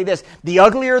people say this, the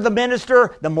uglier the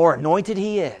minister, the more anointed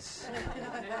he is.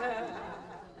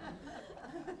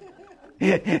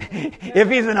 If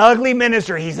he's an ugly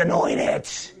minister, he's anointed.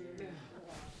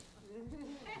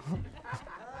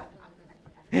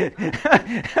 Have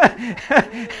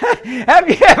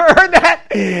you ever heard that?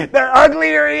 The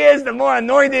uglier he is, the more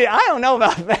anointed. I don't know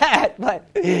about that,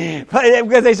 but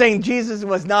because they're saying Jesus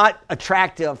was not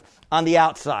attractive on the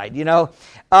outside, you know.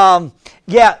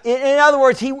 In other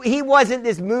words, he wasn't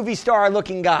this movie star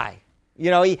looking guy.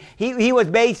 You know, he was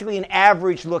basically an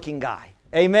average looking guy.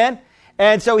 Amen.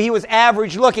 And so he was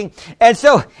average looking. And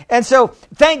so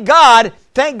thank God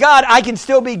I can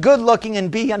still be good looking and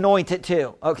be anointed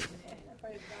too. Okay.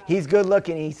 He's good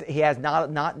looking. He has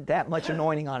not that much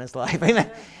anointing on his life.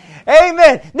 Amen.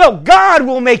 Amen. No, God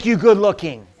will make you good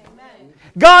looking. Amen.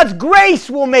 God's grace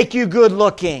will make you good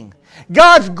looking.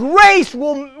 God's grace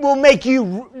will make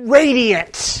you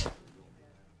radiant.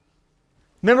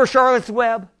 Remember Charlotte's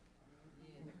Web?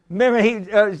 Remember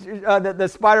the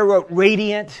spider wrote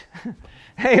radiant?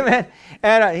 Amen.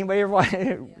 And anybody ever watch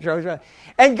Charlotte's Web?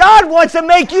 And God wants to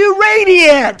make you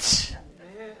radiant.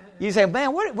 You say,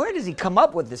 man, where does he come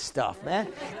up with this stuff,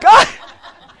 man? God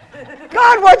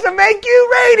wants to make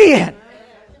you radiant.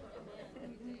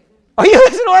 Are you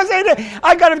listening to what I'm saying?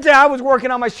 I got to tell you, I was working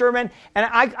on my sermon, and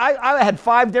I had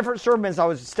 5 different sermons I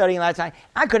was studying last night.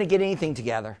 I couldn't get anything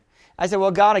together. I said, well,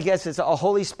 God, I guess it's a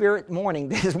Holy Spirit morning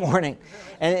this morning.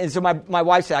 And so my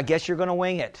wife said, I guess you're going to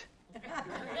wing it.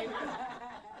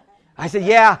 I said,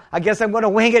 yeah, I guess I'm going to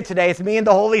wing it today. It's me and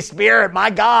the Holy Spirit,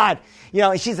 my God. You know,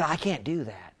 and she said, I can't do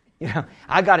that. You know,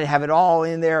 I got to have it all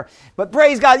in there. But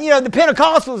praise God, you know, the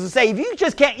Pentecostals will say, if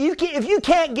you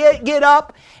can't get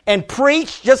up and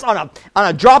preach just on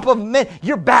a drop of a minute,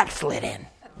 you're backslidden.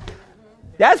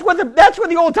 That's what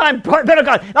the old time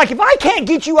Pentecost. Like, if I can't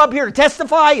get you up here to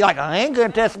testify, you're like, I ain't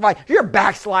going to testify. You're a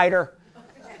backslider.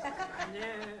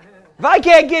 If I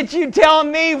can't get you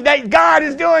telling me that God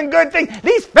is doing good things, at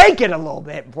least fake it a little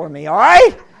bit for me, all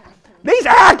right? At least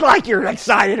act like you're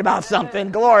excited about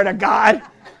something. Glory to God.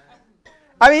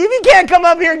 I mean, if you can't come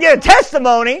up here and get a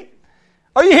testimony,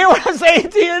 are you hearing what I'm saying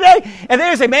to you today? And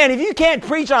they say, man, if you can't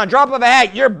preach on a drop of a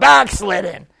hat, you're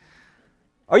backslidden.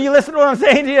 Are you listening to what I'm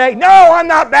saying to you today? No, I'm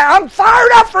not back. I'm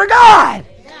fired up for God.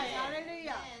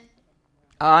 Yes,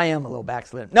 I am a little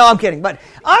backslidden. No, I'm kidding, but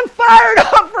I'm fired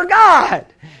up for God.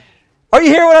 Are you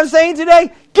hearing what I'm saying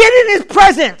today? Get in His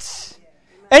presence,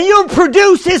 and you'll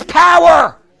produce His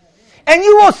power, and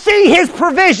you will see His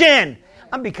provision.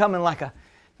 I'm becoming like a,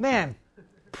 man,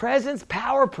 presence,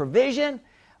 power, provision,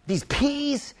 these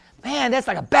P's, man, that's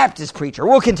like a Baptist preacher.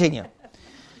 We'll continue.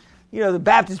 You know, the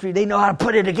Baptist preacher, they know how to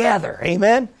put it together.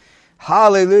 Amen?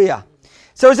 Hallelujah.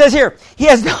 So it says here, He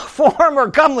has no form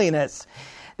or comeliness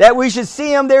that we should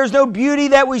see Him. There's no beauty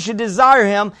that we should desire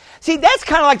Him. See, that's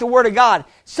kind of like the Word of God.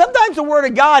 Sometimes the Word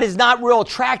of God is not real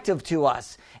attractive to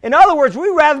us. In other words,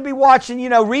 we'd rather be watching,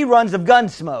 reruns of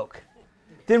Gunsmoke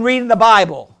than reading the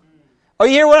Bible. Are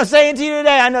you hearing what I'm saying to you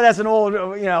today? I know that's an old,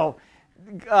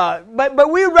 but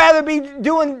we'd rather be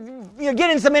doing,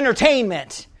 getting some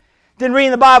entertainment than reading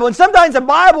the Bible. And sometimes the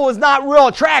Bible is not real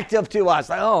attractive to us.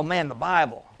 Like, oh man, the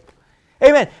Bible.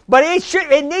 Amen. But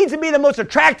it needs to be the most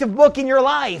attractive book in your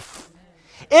life.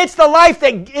 It's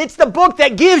the book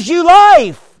that gives you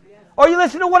life. Are you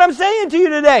listening to what I'm saying to you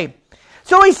today?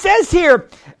 So he says here,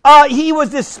 he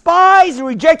was despised and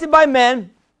rejected by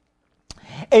men,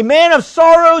 a man of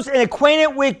sorrows and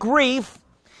acquainted with grief,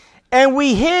 and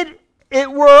we hid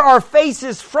it were our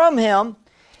faces from him.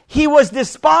 He was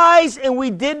despised and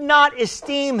we did not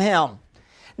esteem him.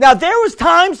 Now there was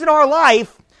times in our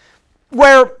life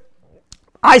where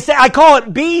I call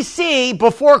it BC,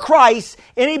 before Christ.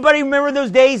 Anybody remember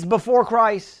those days before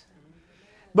Christ?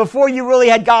 Before you really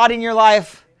had God in your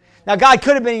life? Now God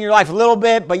could have been in your life a little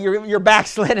bit, but you're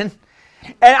backslidden.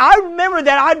 And I remember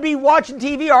that I'd be watching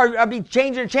TV or I'd be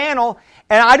changing a channel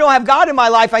and I don't have God in my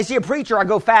life. I see a preacher, I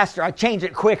go faster. I change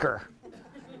it quicker.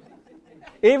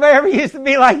 Anybody ever used to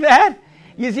be like that?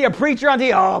 You see a preacher on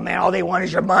TV, oh man, all they want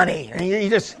is your money. And you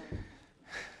just,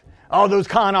 all those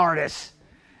con artists,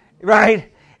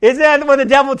 right? Isn't that what the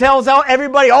devil tells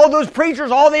everybody? All those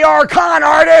preachers, all they are con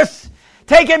artists,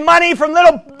 taking money from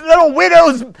little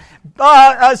widows'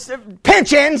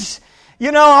 pensions.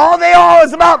 You know, all they are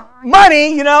is about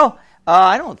money, you know.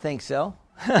 I don't think so.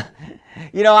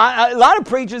 You know, a lot of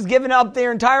preachers giving up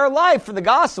their entire life for the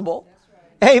gospel.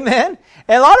 Right. Amen.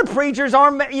 And a lot of preachers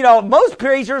aren't, you know, most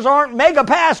preachers aren't mega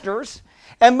pastors.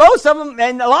 And most of them,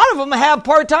 and a lot of them have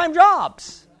part-time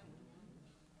jobs.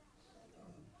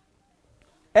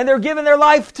 And they're giving their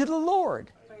life to the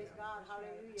Lord.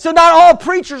 So not all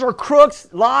preachers are crooks,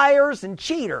 liars, and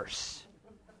cheaters.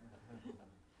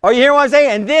 Are you hearing what I'm saying?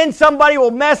 And then somebody will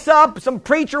mess up, some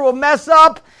preacher will mess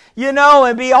up, you know,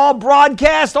 and be all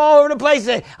broadcast all over the place.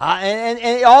 And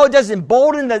it all does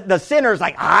embolden the sinners.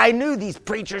 Like, I knew these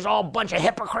preachers, all a bunch of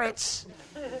hypocrites.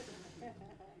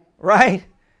 Right?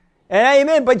 And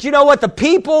amen. But you know what? The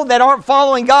people that aren't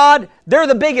following God, they're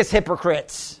the biggest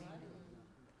hypocrites.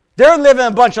 They're living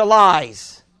a bunch of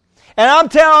lies. And I'm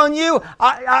telling you,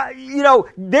 you know,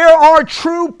 there are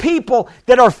true people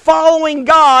that are following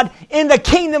God in the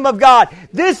kingdom of God.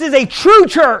 This is a true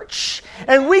church.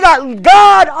 And we got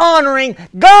God-honoring,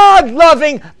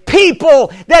 God-loving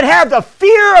people that have the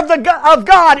fear of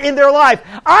God in their life.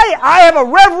 I have a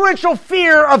reverential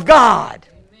fear of God.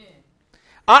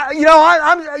 You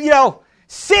know,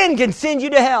 sin can send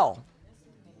you to hell.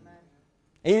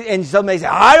 And somebody say,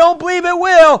 I don't believe it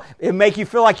will. It'll make you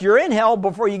feel like you're in hell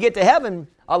before you get to heaven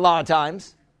a lot of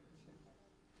times.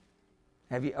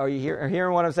 Are you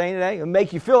hearing what I'm saying today? It'll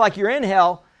make you feel like you're in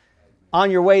hell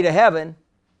on your way to heaven.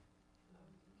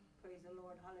 Praise the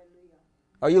Lord. Hallelujah.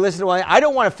 Are you listening to me? I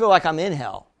don't want to feel like I'm in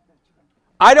hell.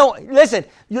 Listen,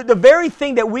 the very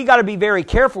thing that we got to be very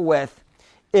careful with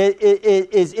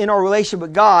is in our relationship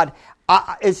with God.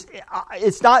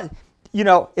 It's not... You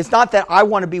know, it's not that I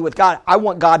want to be with God. I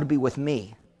want God to be with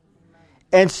me.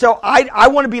 And so I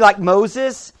want to be like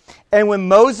Moses. And when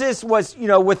Moses was, you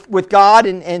know, with God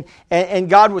and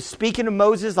God was speaking to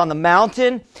Moses on the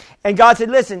mountain. And God said,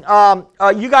 listen,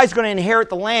 you guys are going to inherit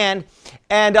the land.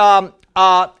 And I'm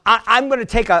going to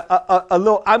take a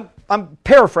little, I'm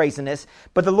paraphrasing this.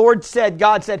 But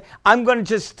God said, I'm going to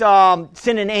just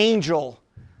send an angel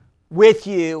with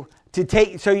you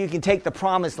so you can take the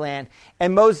promised land.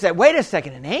 And Moses said, wait a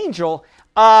second, an angel?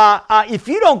 If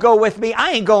you don't go with me,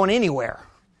 I ain't going anywhere.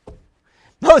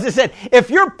 Moses said, if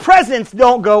your presence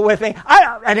don't go with me,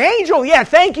 an angel, yeah,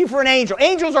 thank you for an angel.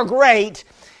 Angels are great,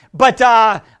 but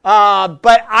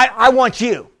I want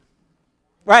you.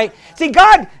 Right?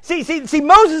 See,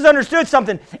 Moses understood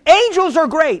something. Angels are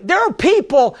great. There are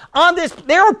people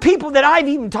that I've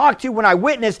even talked to when I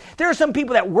witnessed. There are some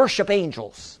people that worship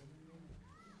angels.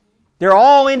 They're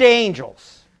all into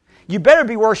angels. You better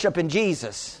be worshiping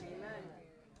Jesus. Amen.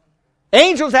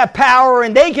 Angels have power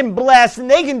and they can bless and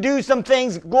they can do some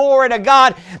things. Glory to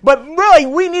God. But really,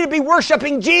 we need to be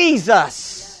worshiping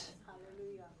Jesus.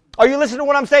 Hallelujah. Are you listening to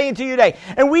what I'm saying to you today?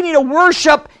 And we need to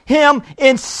worship Him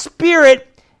in spirit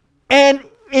and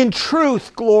in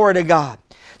truth. Glory to God.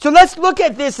 So let's look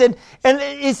at this. And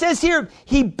it says here,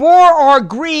 He bore our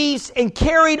griefs and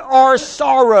carried our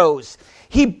sorrows.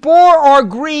 He bore our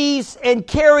griefs and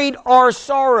carried our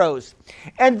sorrows.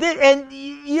 And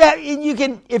you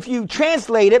can, if you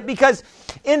translate it, because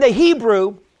in the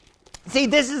Hebrew, see,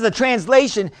 this is a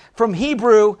translation from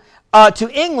Hebrew to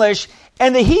English,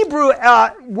 and the Hebrew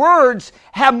words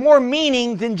have more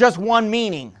meaning than just one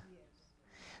meaning.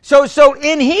 So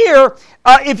in here,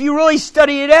 if you really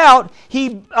study it out, he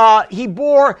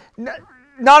bore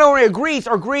not only our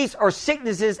griefs are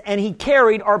sicknesses, and He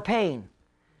carried our pain.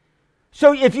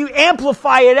 So if you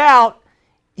amplify it out,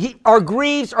 our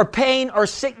griefs, our pain, our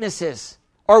sicknesses,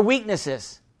 our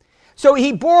weaknesses. So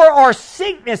He bore our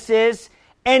sicknesses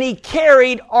and He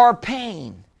carried our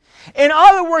pain. In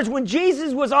other words, when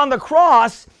Jesus was on the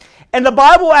cross And the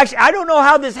Bible actually, I don't know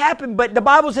how this happened, but the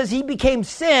Bible says he became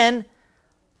sin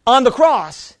on the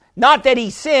cross. Not that he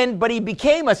sinned, but he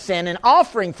became a sin, an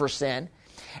offering for sin.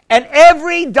 And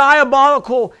every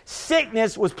diabolical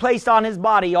sickness was placed on his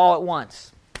body all at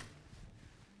once.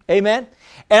 Amen?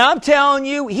 And I'm telling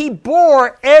you, he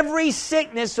bore every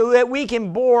sickness so that we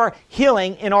can bore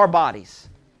healing in our bodies.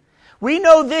 We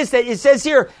know this, that it says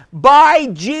here, by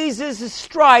Jesus'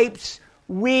 stripes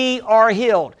we are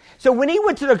healed. So when he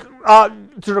went to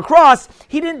the cross,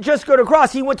 he didn't just go to the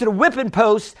cross, he went to the whipping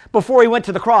post before he went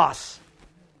to the cross.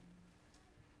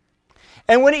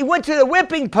 And when he went to the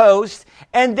whipping post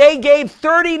and they gave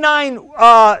 39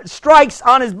 strikes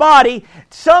on his body,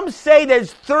 some say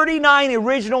there's 39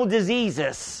 original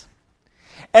diseases.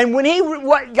 And when he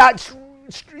got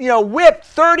whipped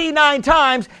 39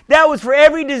 times, that was for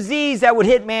every disease that would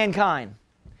hit mankind.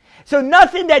 So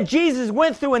nothing that Jesus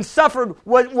went through and suffered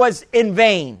was in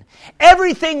vain.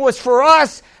 Everything was for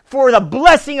us, for the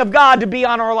blessing of God to be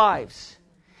on our lives.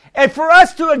 And for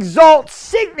us to exalt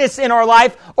sickness in our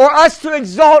life, or us to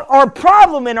exalt our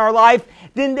problem in our life,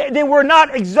 then we're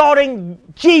not exalting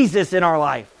Jesus in our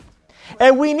life.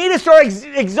 And we need to start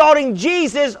exalting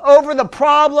Jesus over the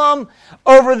problem,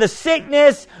 over the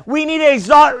sickness. We need to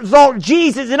exalt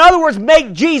Jesus. In other words,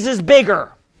 make Jesus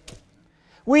bigger.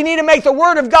 We need to make the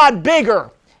Word of God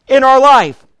bigger in our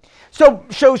life. So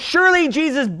surely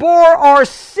Jesus bore our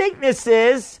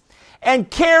sicknesses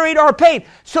and carried our pain.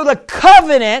 So the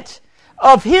covenant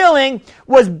of healing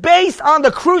was based on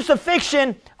the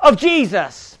crucifixion of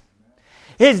Jesus.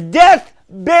 His death,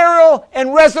 burial,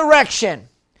 and resurrection.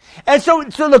 And so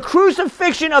the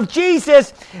crucifixion of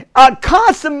Jesus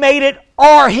consummated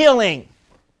our healing.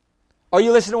 Are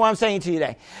you listening to what I'm saying to you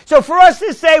today? So for us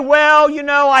to say, well,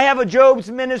 I have a Job's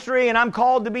ministry and I'm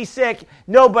called to be sick.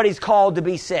 Nobody's called to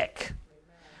be sick.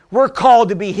 We're called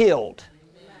to be healed.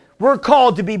 We're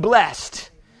called to be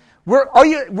blessed.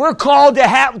 We're called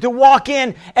to walk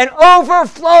in an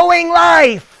overflowing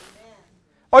life.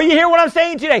 Are you hearing what I'm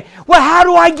saying today? Well, how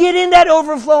do I get in that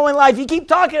overflowing life? You keep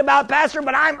talking about, Pastor,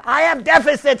 but I have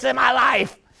deficits in my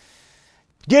life.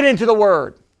 Get into the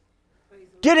Word.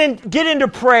 Get into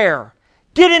prayer.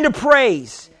 Get into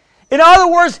praise. In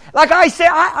other words, like I say,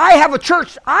 I have a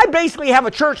church. I basically have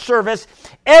a church service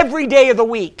every day of the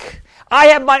week. I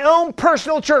have my own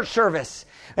personal church service.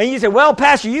 And you say, well,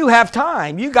 Pastor, you have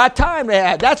time. You got time to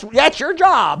have. That's your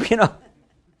job,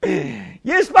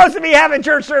 You're supposed to be having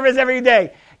church service every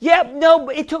day. Yeah, no,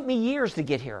 but it took me years to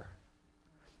get here.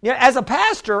 As a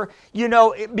pastor,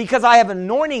 because I have an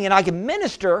anointing and I can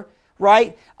minister,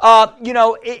 right?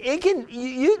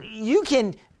 You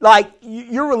can, like,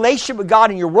 your relationship with God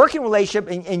and your working relationship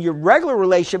and your regular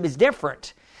relationship is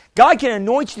different. God can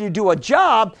anoint you to do a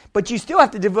job, but you still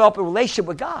have to develop a relationship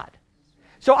with God.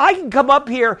 So I can come up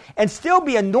here and still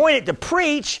be anointed to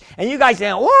preach, and you guys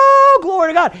say, oh, glory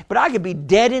to God. But I could be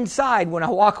dead inside when I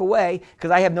walk away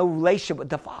because I have no relationship with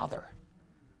the Father.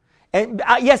 And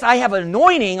yes, I have an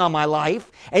anointing on my life,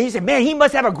 and you say, man, he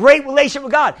must have a great relationship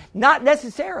with God. Not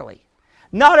necessarily.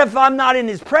 Not if I'm not in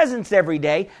His presence every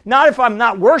day. Not if I'm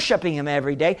not worshiping Him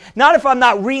every day. Not if I'm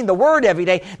not reading the Word every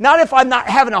day. Not if I'm not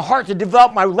having a heart to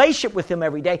develop my relationship with Him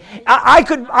every day.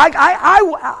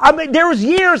 I mean, there was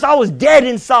years I was dead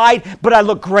inside, but I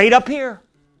look great up here.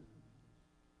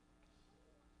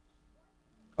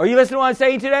 Are you listening to what I'm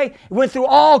saying today? I went through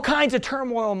all kinds of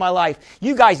turmoil in my life.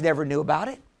 You guys never knew about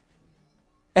it.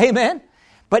 Amen?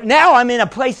 But now I'm in a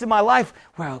place in my life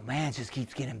where, oh man, it just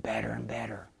keeps getting better and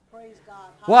better.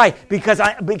 Why? Because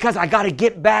I got to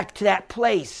get back to that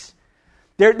place.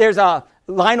 There's a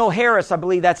Lionel Harris, I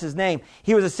believe that's his name.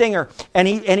 He was a singer, and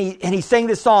he sang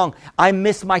this song, "I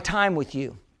Miss My Time with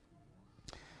You."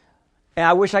 And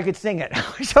I wish I could sing it.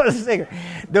 I wish I was a singer.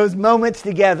 Those moments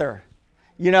together,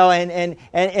 and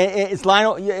it's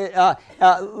Lionel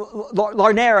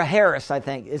Larnera Harris, I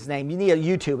think his name. You need to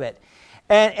YouTube it.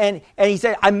 And he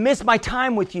said, I miss my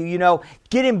time with you,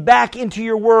 getting back into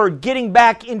your Word, getting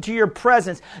back into your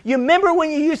presence. You remember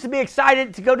when you used to be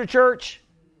excited to go to church?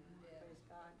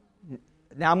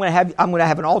 Now I'm going to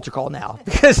have an altar call now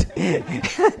because you're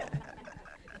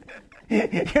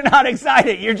not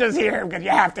excited. You're just here because you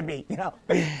have to be.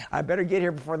 I better get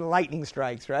here before the lightning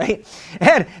strikes, right?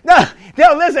 And no,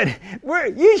 listen.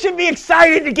 You should be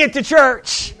excited to get to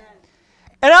church.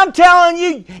 And I'm telling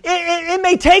you, it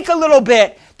may take a little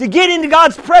bit to get into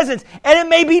God's presence. And it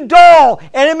may be dull.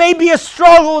 And it may be a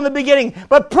struggle in the beginning.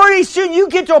 But pretty soon you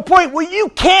get to a point where you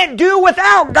can't do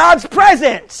without God's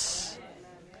presence.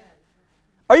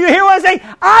 Are you hearing what I'm saying?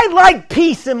 I like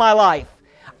peace in my life.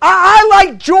 I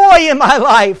like joy in my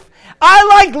life. I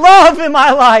like love in my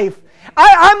life.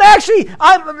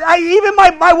 Even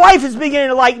my wife is beginning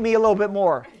to like me a little bit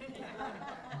more.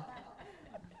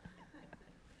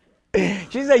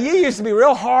 She said, you used to be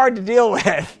real hard to deal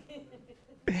with.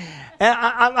 And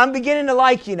I'm beginning to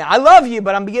like you now. I love you,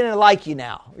 but I'm beginning to like you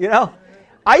now. You know?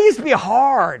 I used to be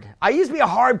hard. I used to be a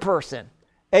hard person.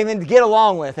 Amen. To get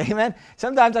along with. Amen.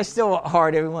 Sometimes I'm still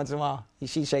hard every once in a while.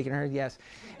 She's shaking her head, yes.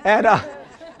 And,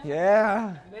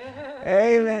 yeah.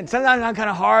 Amen. Sometimes I'm kind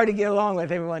of hard to get along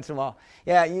with every once in a while.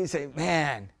 Yeah, you say,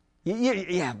 man,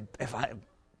 if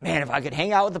I could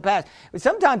hang out with the past. But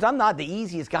sometimes I'm not the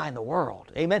easiest guy in the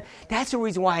world. Amen. That's the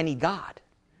reason why I need God.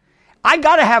 I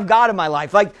got to have God in my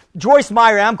life. Like Joyce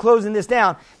Meyer, I'm closing this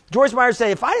down. Joyce Meyer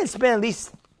said, if I didn't spend at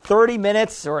least 30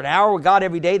 minutes or an hour with God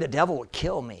every day, the devil would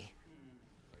kill me.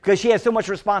 Because she has so much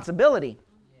responsibility.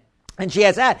 And she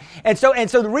has that. And so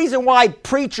the reason why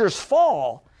preachers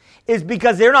fall is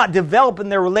because they're not developing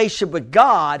their relationship with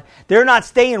God. They're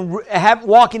not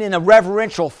walking in a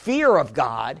reverential fear of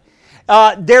God.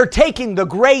 They're taking the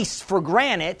grace for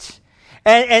granted.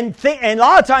 And a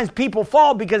lot of times people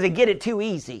fall because they get it too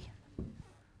easy.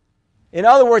 In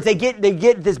other words, they get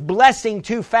this blessing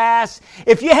too fast.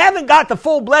 If you haven't got the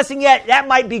full blessing yet, that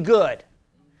might be good.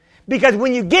 Because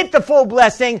when you get the full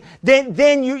blessing,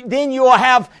 then you will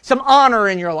have some honor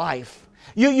in your life.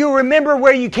 You remember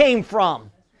where you came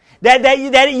from. That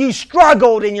you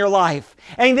struggled in your life.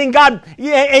 And then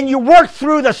and you work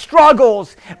through the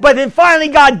struggles. But then finally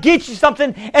God gets you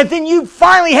something. And then you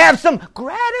finally have some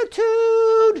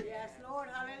gratitude. Yes, Lord,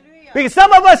 hallelujah. Because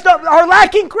some of us are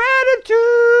lacking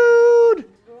gratitude.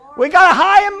 We got a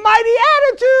high and mighty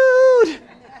attitude.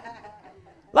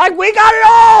 Like we got it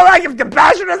all. Like if the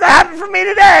pastor doesn't happen for me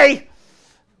today,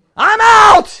 I'm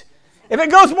out. If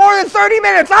it goes more than 30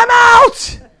 minutes, I'm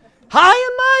out. High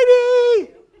and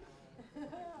mighty.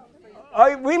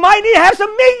 We might need to have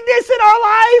some meekness in our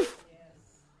life.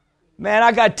 Man,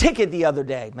 I got a ticket the other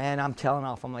day. Man, I'm telling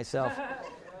off on myself.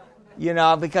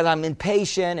 Because I'm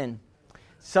impatient and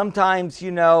sometimes,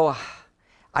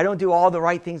 I don't do all the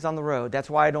right things on the road. That's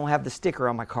why I don't have the sticker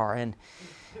on my car.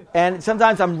 And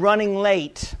sometimes I'm running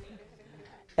late.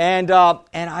 And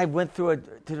I went to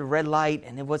the red light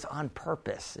and it was on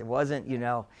purpose. It wasn't,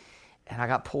 and I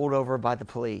got pulled over by the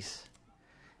police.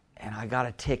 And I got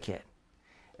a ticket.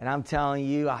 And I'm telling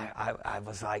you, I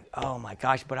was like, oh my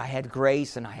gosh, but I had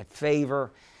grace and I had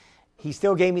favor. He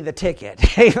still gave me the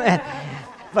ticket. Amen.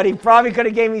 But he probably could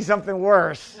have gave me something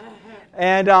worse.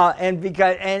 Because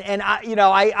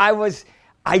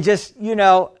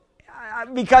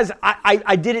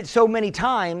I did it so many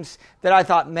times that I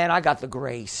thought, man, I got the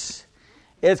grace.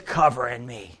 It's covering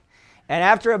me. And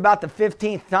after about the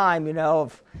 15th time,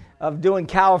 of doing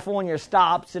California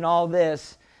stops and all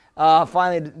this,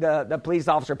 finally the police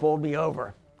officer pulled me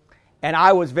over. And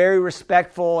I was very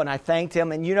respectful and I thanked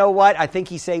him. And you know what? I think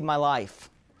he saved my life.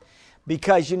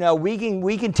 Because,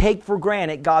 we can take for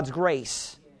granted God's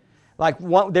grace. Like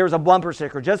there's a bumper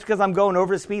sticker. Just because I'm going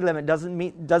over the speed limit doesn't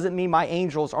mean my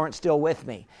angels aren't still with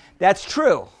me. That's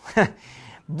true.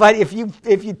 But if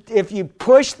you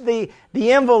push the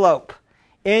envelope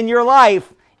in your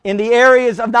life in the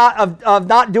areas of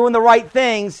not doing the right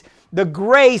things, the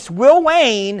grace will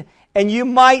wane, and you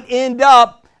might end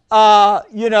up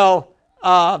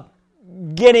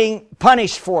getting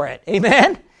punished for it.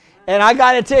 Amen. And I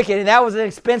got a ticket, and that was an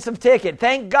expensive ticket.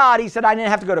 Thank God he said I didn't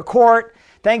have to go to court.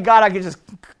 Thank God I could just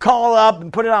call up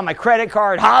and put it on my credit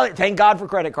card. Thank God for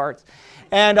credit cards.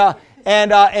 And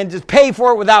just pay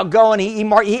for it without going.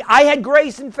 I had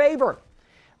grace and favor.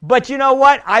 But you know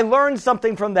what? I learned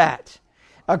something from that.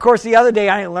 Of course, the other day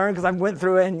I didn't learn because I went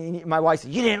through it and my wife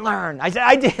said, you didn't learn. I said,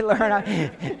 I did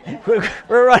learn.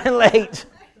 We're running late.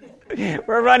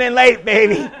 We're running late,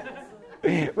 baby.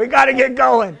 We got to get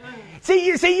going.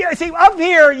 See, up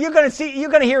here, you're going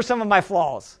to hear some of my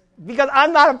flaws. Because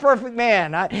I'm not a perfect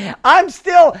man. I'm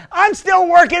still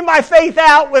working my faith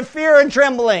out with fear and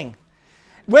trembling.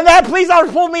 When that police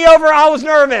officer pulled me over, I was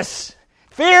nervous.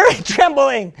 Fear and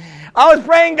trembling. I was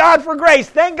praying God for grace.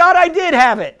 Thank God I did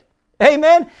have it.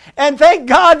 Amen. And thank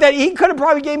God that he could have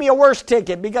probably gave me a worse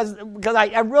ticket because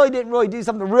I really didn't do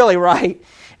something really right.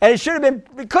 And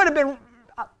it could have been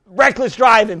reckless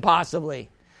driving possibly.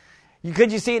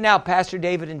 Could you see it now? Pastor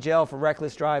David in jail for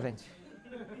reckless driving.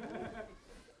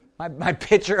 My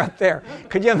picture up there.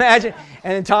 Could you imagine?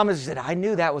 And then Thomas said, I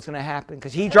knew that was going to happen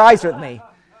because he drives with me.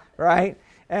 Right?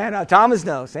 And Thomas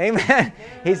knows. Amen.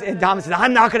 And Thomas said,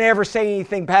 I'm not going to ever say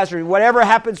anything, Pastor. Whatever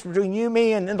happens between you,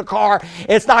 me, and in the car,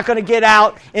 it's not going to get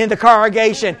out in the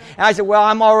congregation. And I said, well,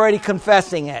 I'm already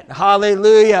confessing it.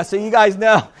 Hallelujah. So you guys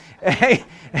know.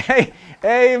 Amen.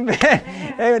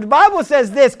 The Bible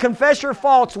says this, confess your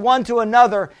faults one to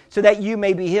another so that you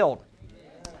may be healed.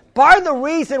 Part of the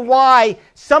reason why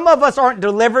some of us aren't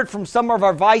delivered from some of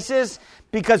our vices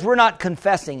because we're not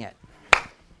confessing it.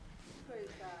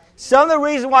 Some of the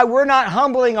reason why we're not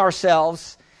humbling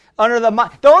ourselves under the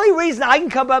only reason I can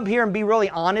come up here and be really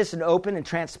honest and open and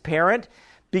transparent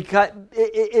because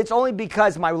it's only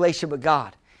because my relationship with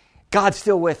God. God's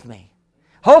still with me.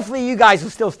 Hopefully you guys will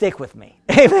still stick with me.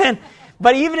 Amen.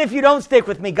 But even if you don't stick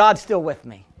with me, God's still with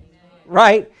me.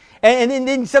 Right? And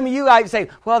then some of you guys say,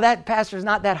 well, that pastor's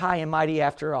not that high and mighty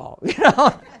after all. You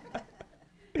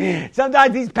know?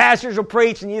 Sometimes these pastors will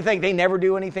preach and you think they never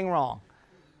do anything wrong.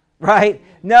 Right?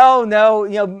 No,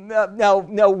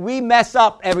 we mess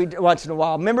up every once in a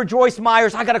while. Remember Joyce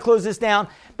Myers? I got to close this down.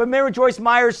 But remember Joyce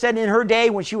Myers said in her day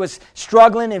when she was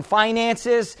struggling in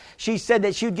finances, she said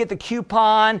that she would get the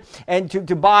coupon and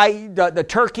to buy the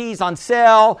turkeys on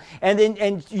sale, and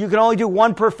you could only do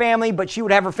one per family, but she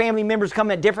would have her family members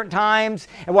come at different times,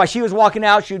 and while she was walking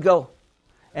out, she would go,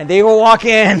 and they will walk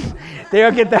in, they'll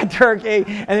get that turkey,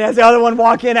 and as the other one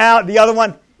walking out, the other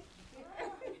one,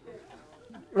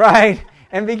 right,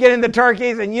 and be getting the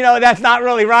turkeys, and that's not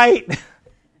really right.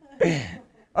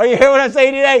 Are you hear what I'm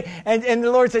saying today? And the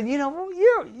Lord said, you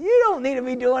don't need to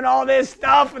be doing all this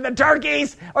stuff with the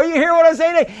turkeys. Are you hear what I'm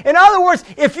saying today? In other words,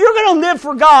 if you're going to live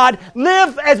for God,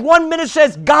 live, as one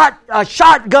minister says,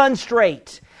 shotgun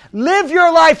straight. Live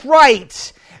your life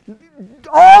right.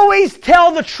 Always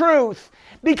tell the truth.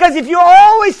 Because if you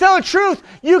always tell the truth,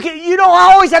 you don't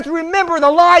always have to remember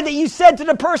the lie that you said to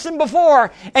the person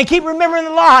before and keep remembering the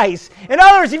lies. In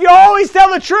other words, if you always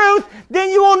tell the truth,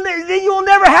 then you will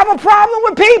never have a problem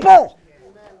with people.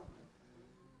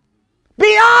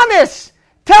 Be honest.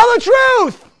 Tell the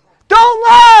truth. Don't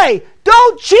lie.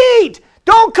 Don't cheat.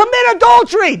 Don't commit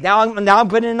adultery. Now I'm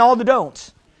putting in all the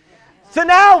don'ts. So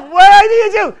now what I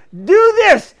need to do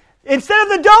this. Instead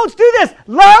of the don'ts, do this.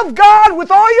 Love God with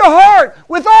all your heart,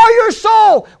 with all your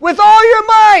soul, with all your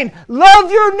mind. Love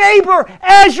your neighbor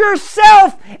as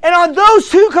yourself. And on those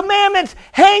two commandments,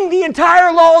 hang the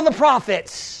entire law and the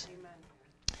prophets. Amen.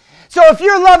 So if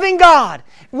you're loving God,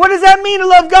 what does that mean to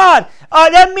love God?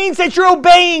 That means that you're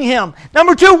obeying Him.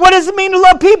 Number two, what does it mean to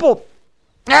love people?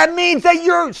 That means that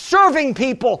you're serving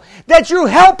people, that you're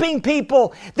helping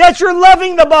people, that you're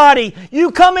loving the body.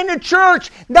 You come into church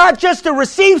not just to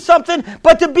receive something,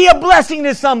 but to be a blessing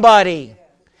to somebody.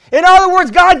 In other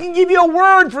words, God can give you a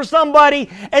word for somebody,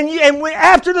 and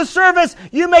after the service,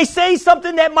 you may say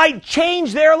something that might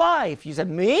change their life. You said,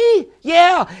 me?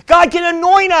 Yeah. God can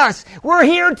anoint us. We're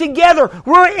here together.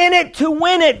 We're in it to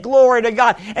win it, glory to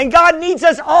God. And God needs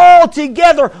us all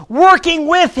together working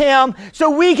with Him so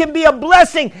we can be a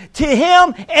blessing to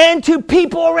Him and to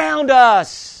people around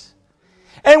us.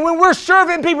 And when we're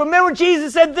serving people, remember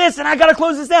Jesus said this, and I got to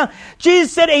close this down.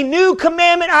 Jesus said, a new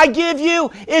commandment I give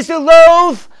you is to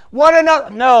loathe one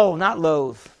another. No, not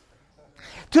loathe.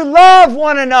 To love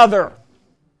one another.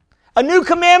 A new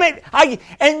commandment. And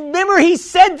remember He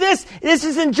said this. This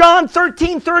is in John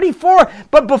 13:34.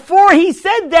 But before He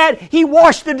said that, He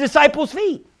washed the disciples'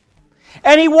 feet.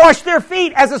 And He washed their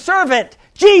feet as a servant.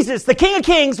 Jesus, the King of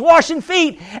Kings, washing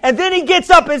feet. And then He gets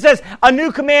up and says, a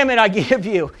new commandment I give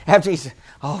you. After He said,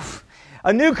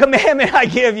 a new commandment I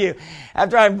give you.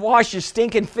 After I've washed your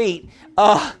stinking feet.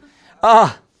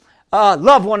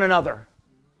 Love one another.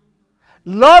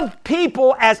 Love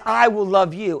people as I will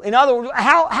love you. In other words,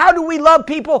 how do we love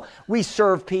people? We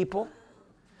serve people.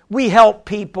 We help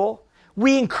people.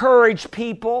 We encourage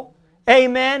people.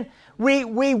 Amen. We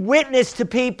witness to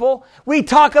people. We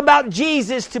talk about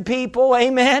Jesus to people.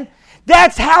 Amen.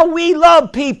 That's how we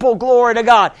love people, glory to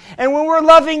God. And when we're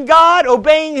loving God,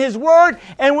 obeying His word,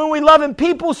 and when we're loving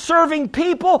people, serving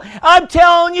people, I'm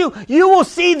telling you, you will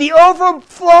see the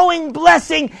overflowing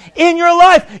blessing in your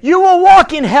life. You will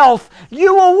walk in health.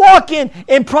 You will walk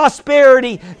in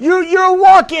prosperity. You're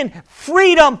walking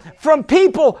freedom from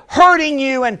people hurting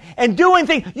you and doing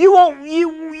things. You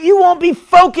won't be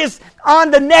focused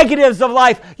on the negatives of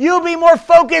life. You'll be more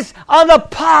focused on the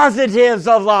positives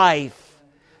of life.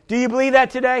 Do you believe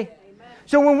that today? Amen.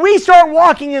 So when we start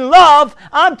walking in love,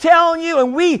 I'm telling you,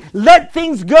 and we let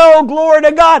things go, glory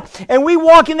to God, and we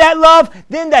walk in that love,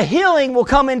 then the healing will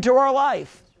come into our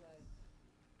life.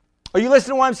 Are you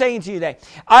listening to what I'm saying to you today?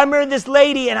 I remember this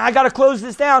lady, and I got to close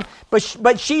this down,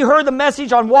 but she heard the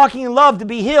message on walking in love to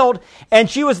be healed, and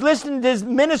she was listening to this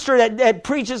minister that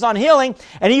preaches on healing,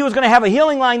 and he was going to have a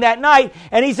healing line that night,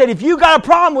 and he said, if you got a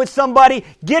problem with somebody,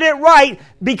 get it right,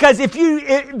 because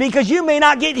you may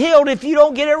not get healed if you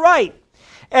don't get it right.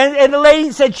 And the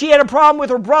lady said she had a problem with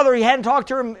her brother. He hadn't talked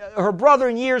to her brother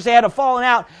in years. They had a falling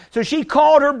out. So she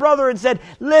called her brother and said,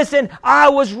 listen, I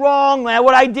was wrong, man,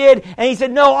 what I did. And he said,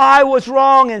 no, I was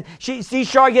wrong. And she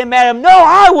started getting mad at him. No,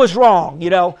 I was wrong,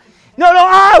 No,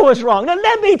 I was wrong. No,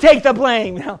 let me take the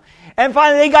blame, And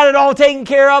finally they got it all taken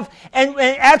care of. And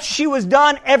after she was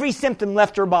done, every symptom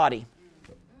left her body.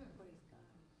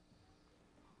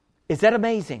 Is that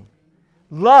amazing?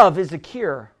 Love is the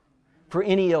cure for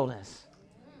any illness.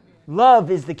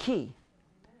 Love is the key.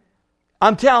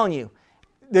 I'm telling you,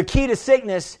 the key to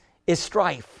sickness is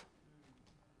strife.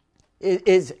 It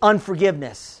is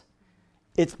unforgiveness.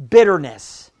 It's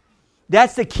bitterness.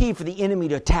 That's the key for the enemy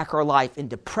to attack our life in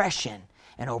depression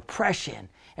and oppression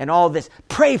and all this.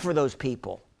 Pray for those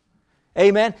people.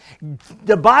 Amen.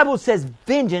 The Bible says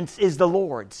vengeance is the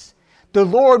Lord's. The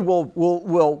Lord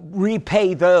will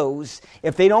repay those.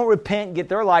 If they don't repent and get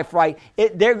their life right,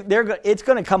 it's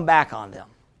going to come back on them.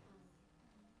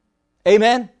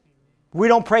 Amen? We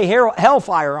don't pray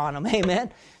hellfire on them.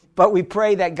 Amen? But we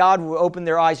pray that God will open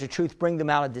their eyes to truth, bring them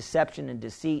out of deception and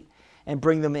deceit, and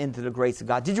bring them into the grace of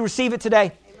God. Did you receive it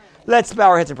today? Amen. Let's bow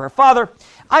our heads in prayer. Father,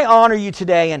 I honor you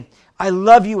today, and I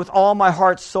love you with all my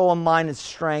heart, soul, and mind, and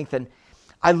strength. And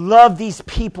I love these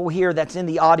people here that's in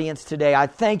the audience today. I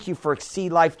thank you for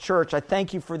Exceed Life Church. I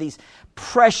thank you for these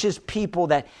precious people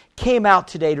that came out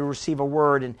today to receive a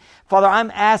word. And Father,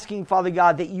 I'm asking, Father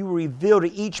God, that you reveal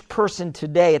to each person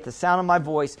today at the sound of my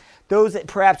voice, those that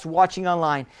perhaps watching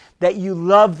online, that you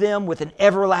love them with an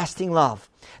everlasting love,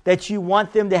 that you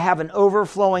want them to have an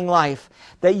overflowing life,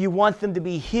 that you want them to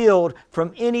be healed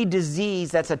from any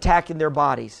disease that's attacking their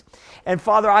bodies. And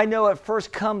Father, I know at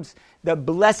first the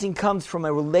blessing comes from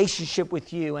a relationship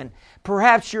with you. And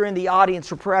perhaps you're in the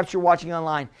audience or perhaps you're watching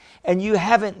online and you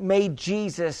haven't made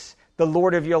Jesus the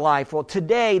Lord of your life. Well,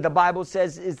 today, the Bible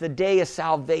says, is the day of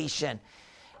salvation.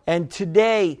 And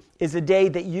today is a day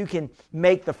that you can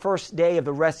make the first day of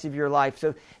the rest of your life.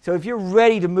 So if you're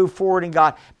ready to move forward in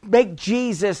God, make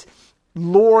Jesus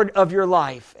Lord of your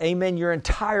life. Amen. Your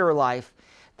entire life.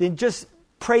 Then just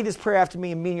pray this prayer after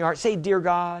me and mean in your heart. Say, Dear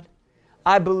God,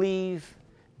 I believe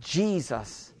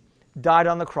Jesus died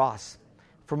on the cross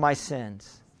for my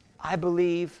sins. I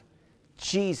believe,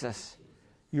 Jesus,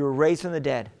 you were raised from the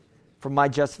dead for my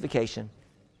justification.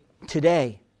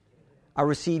 Today, I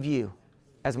receive you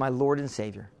as my Lord and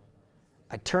Savior.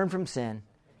 I turn from sin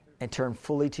and turn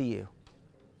fully to you.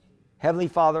 Heavenly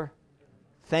Father,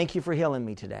 thank you for healing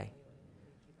me today.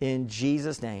 In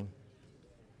Jesus' name,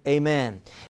 amen.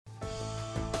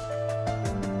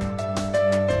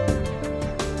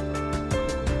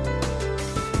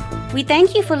 We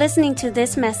thank you for listening to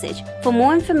this message. For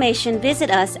more information, visit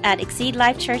us at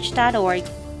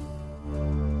exceedlifechurch.org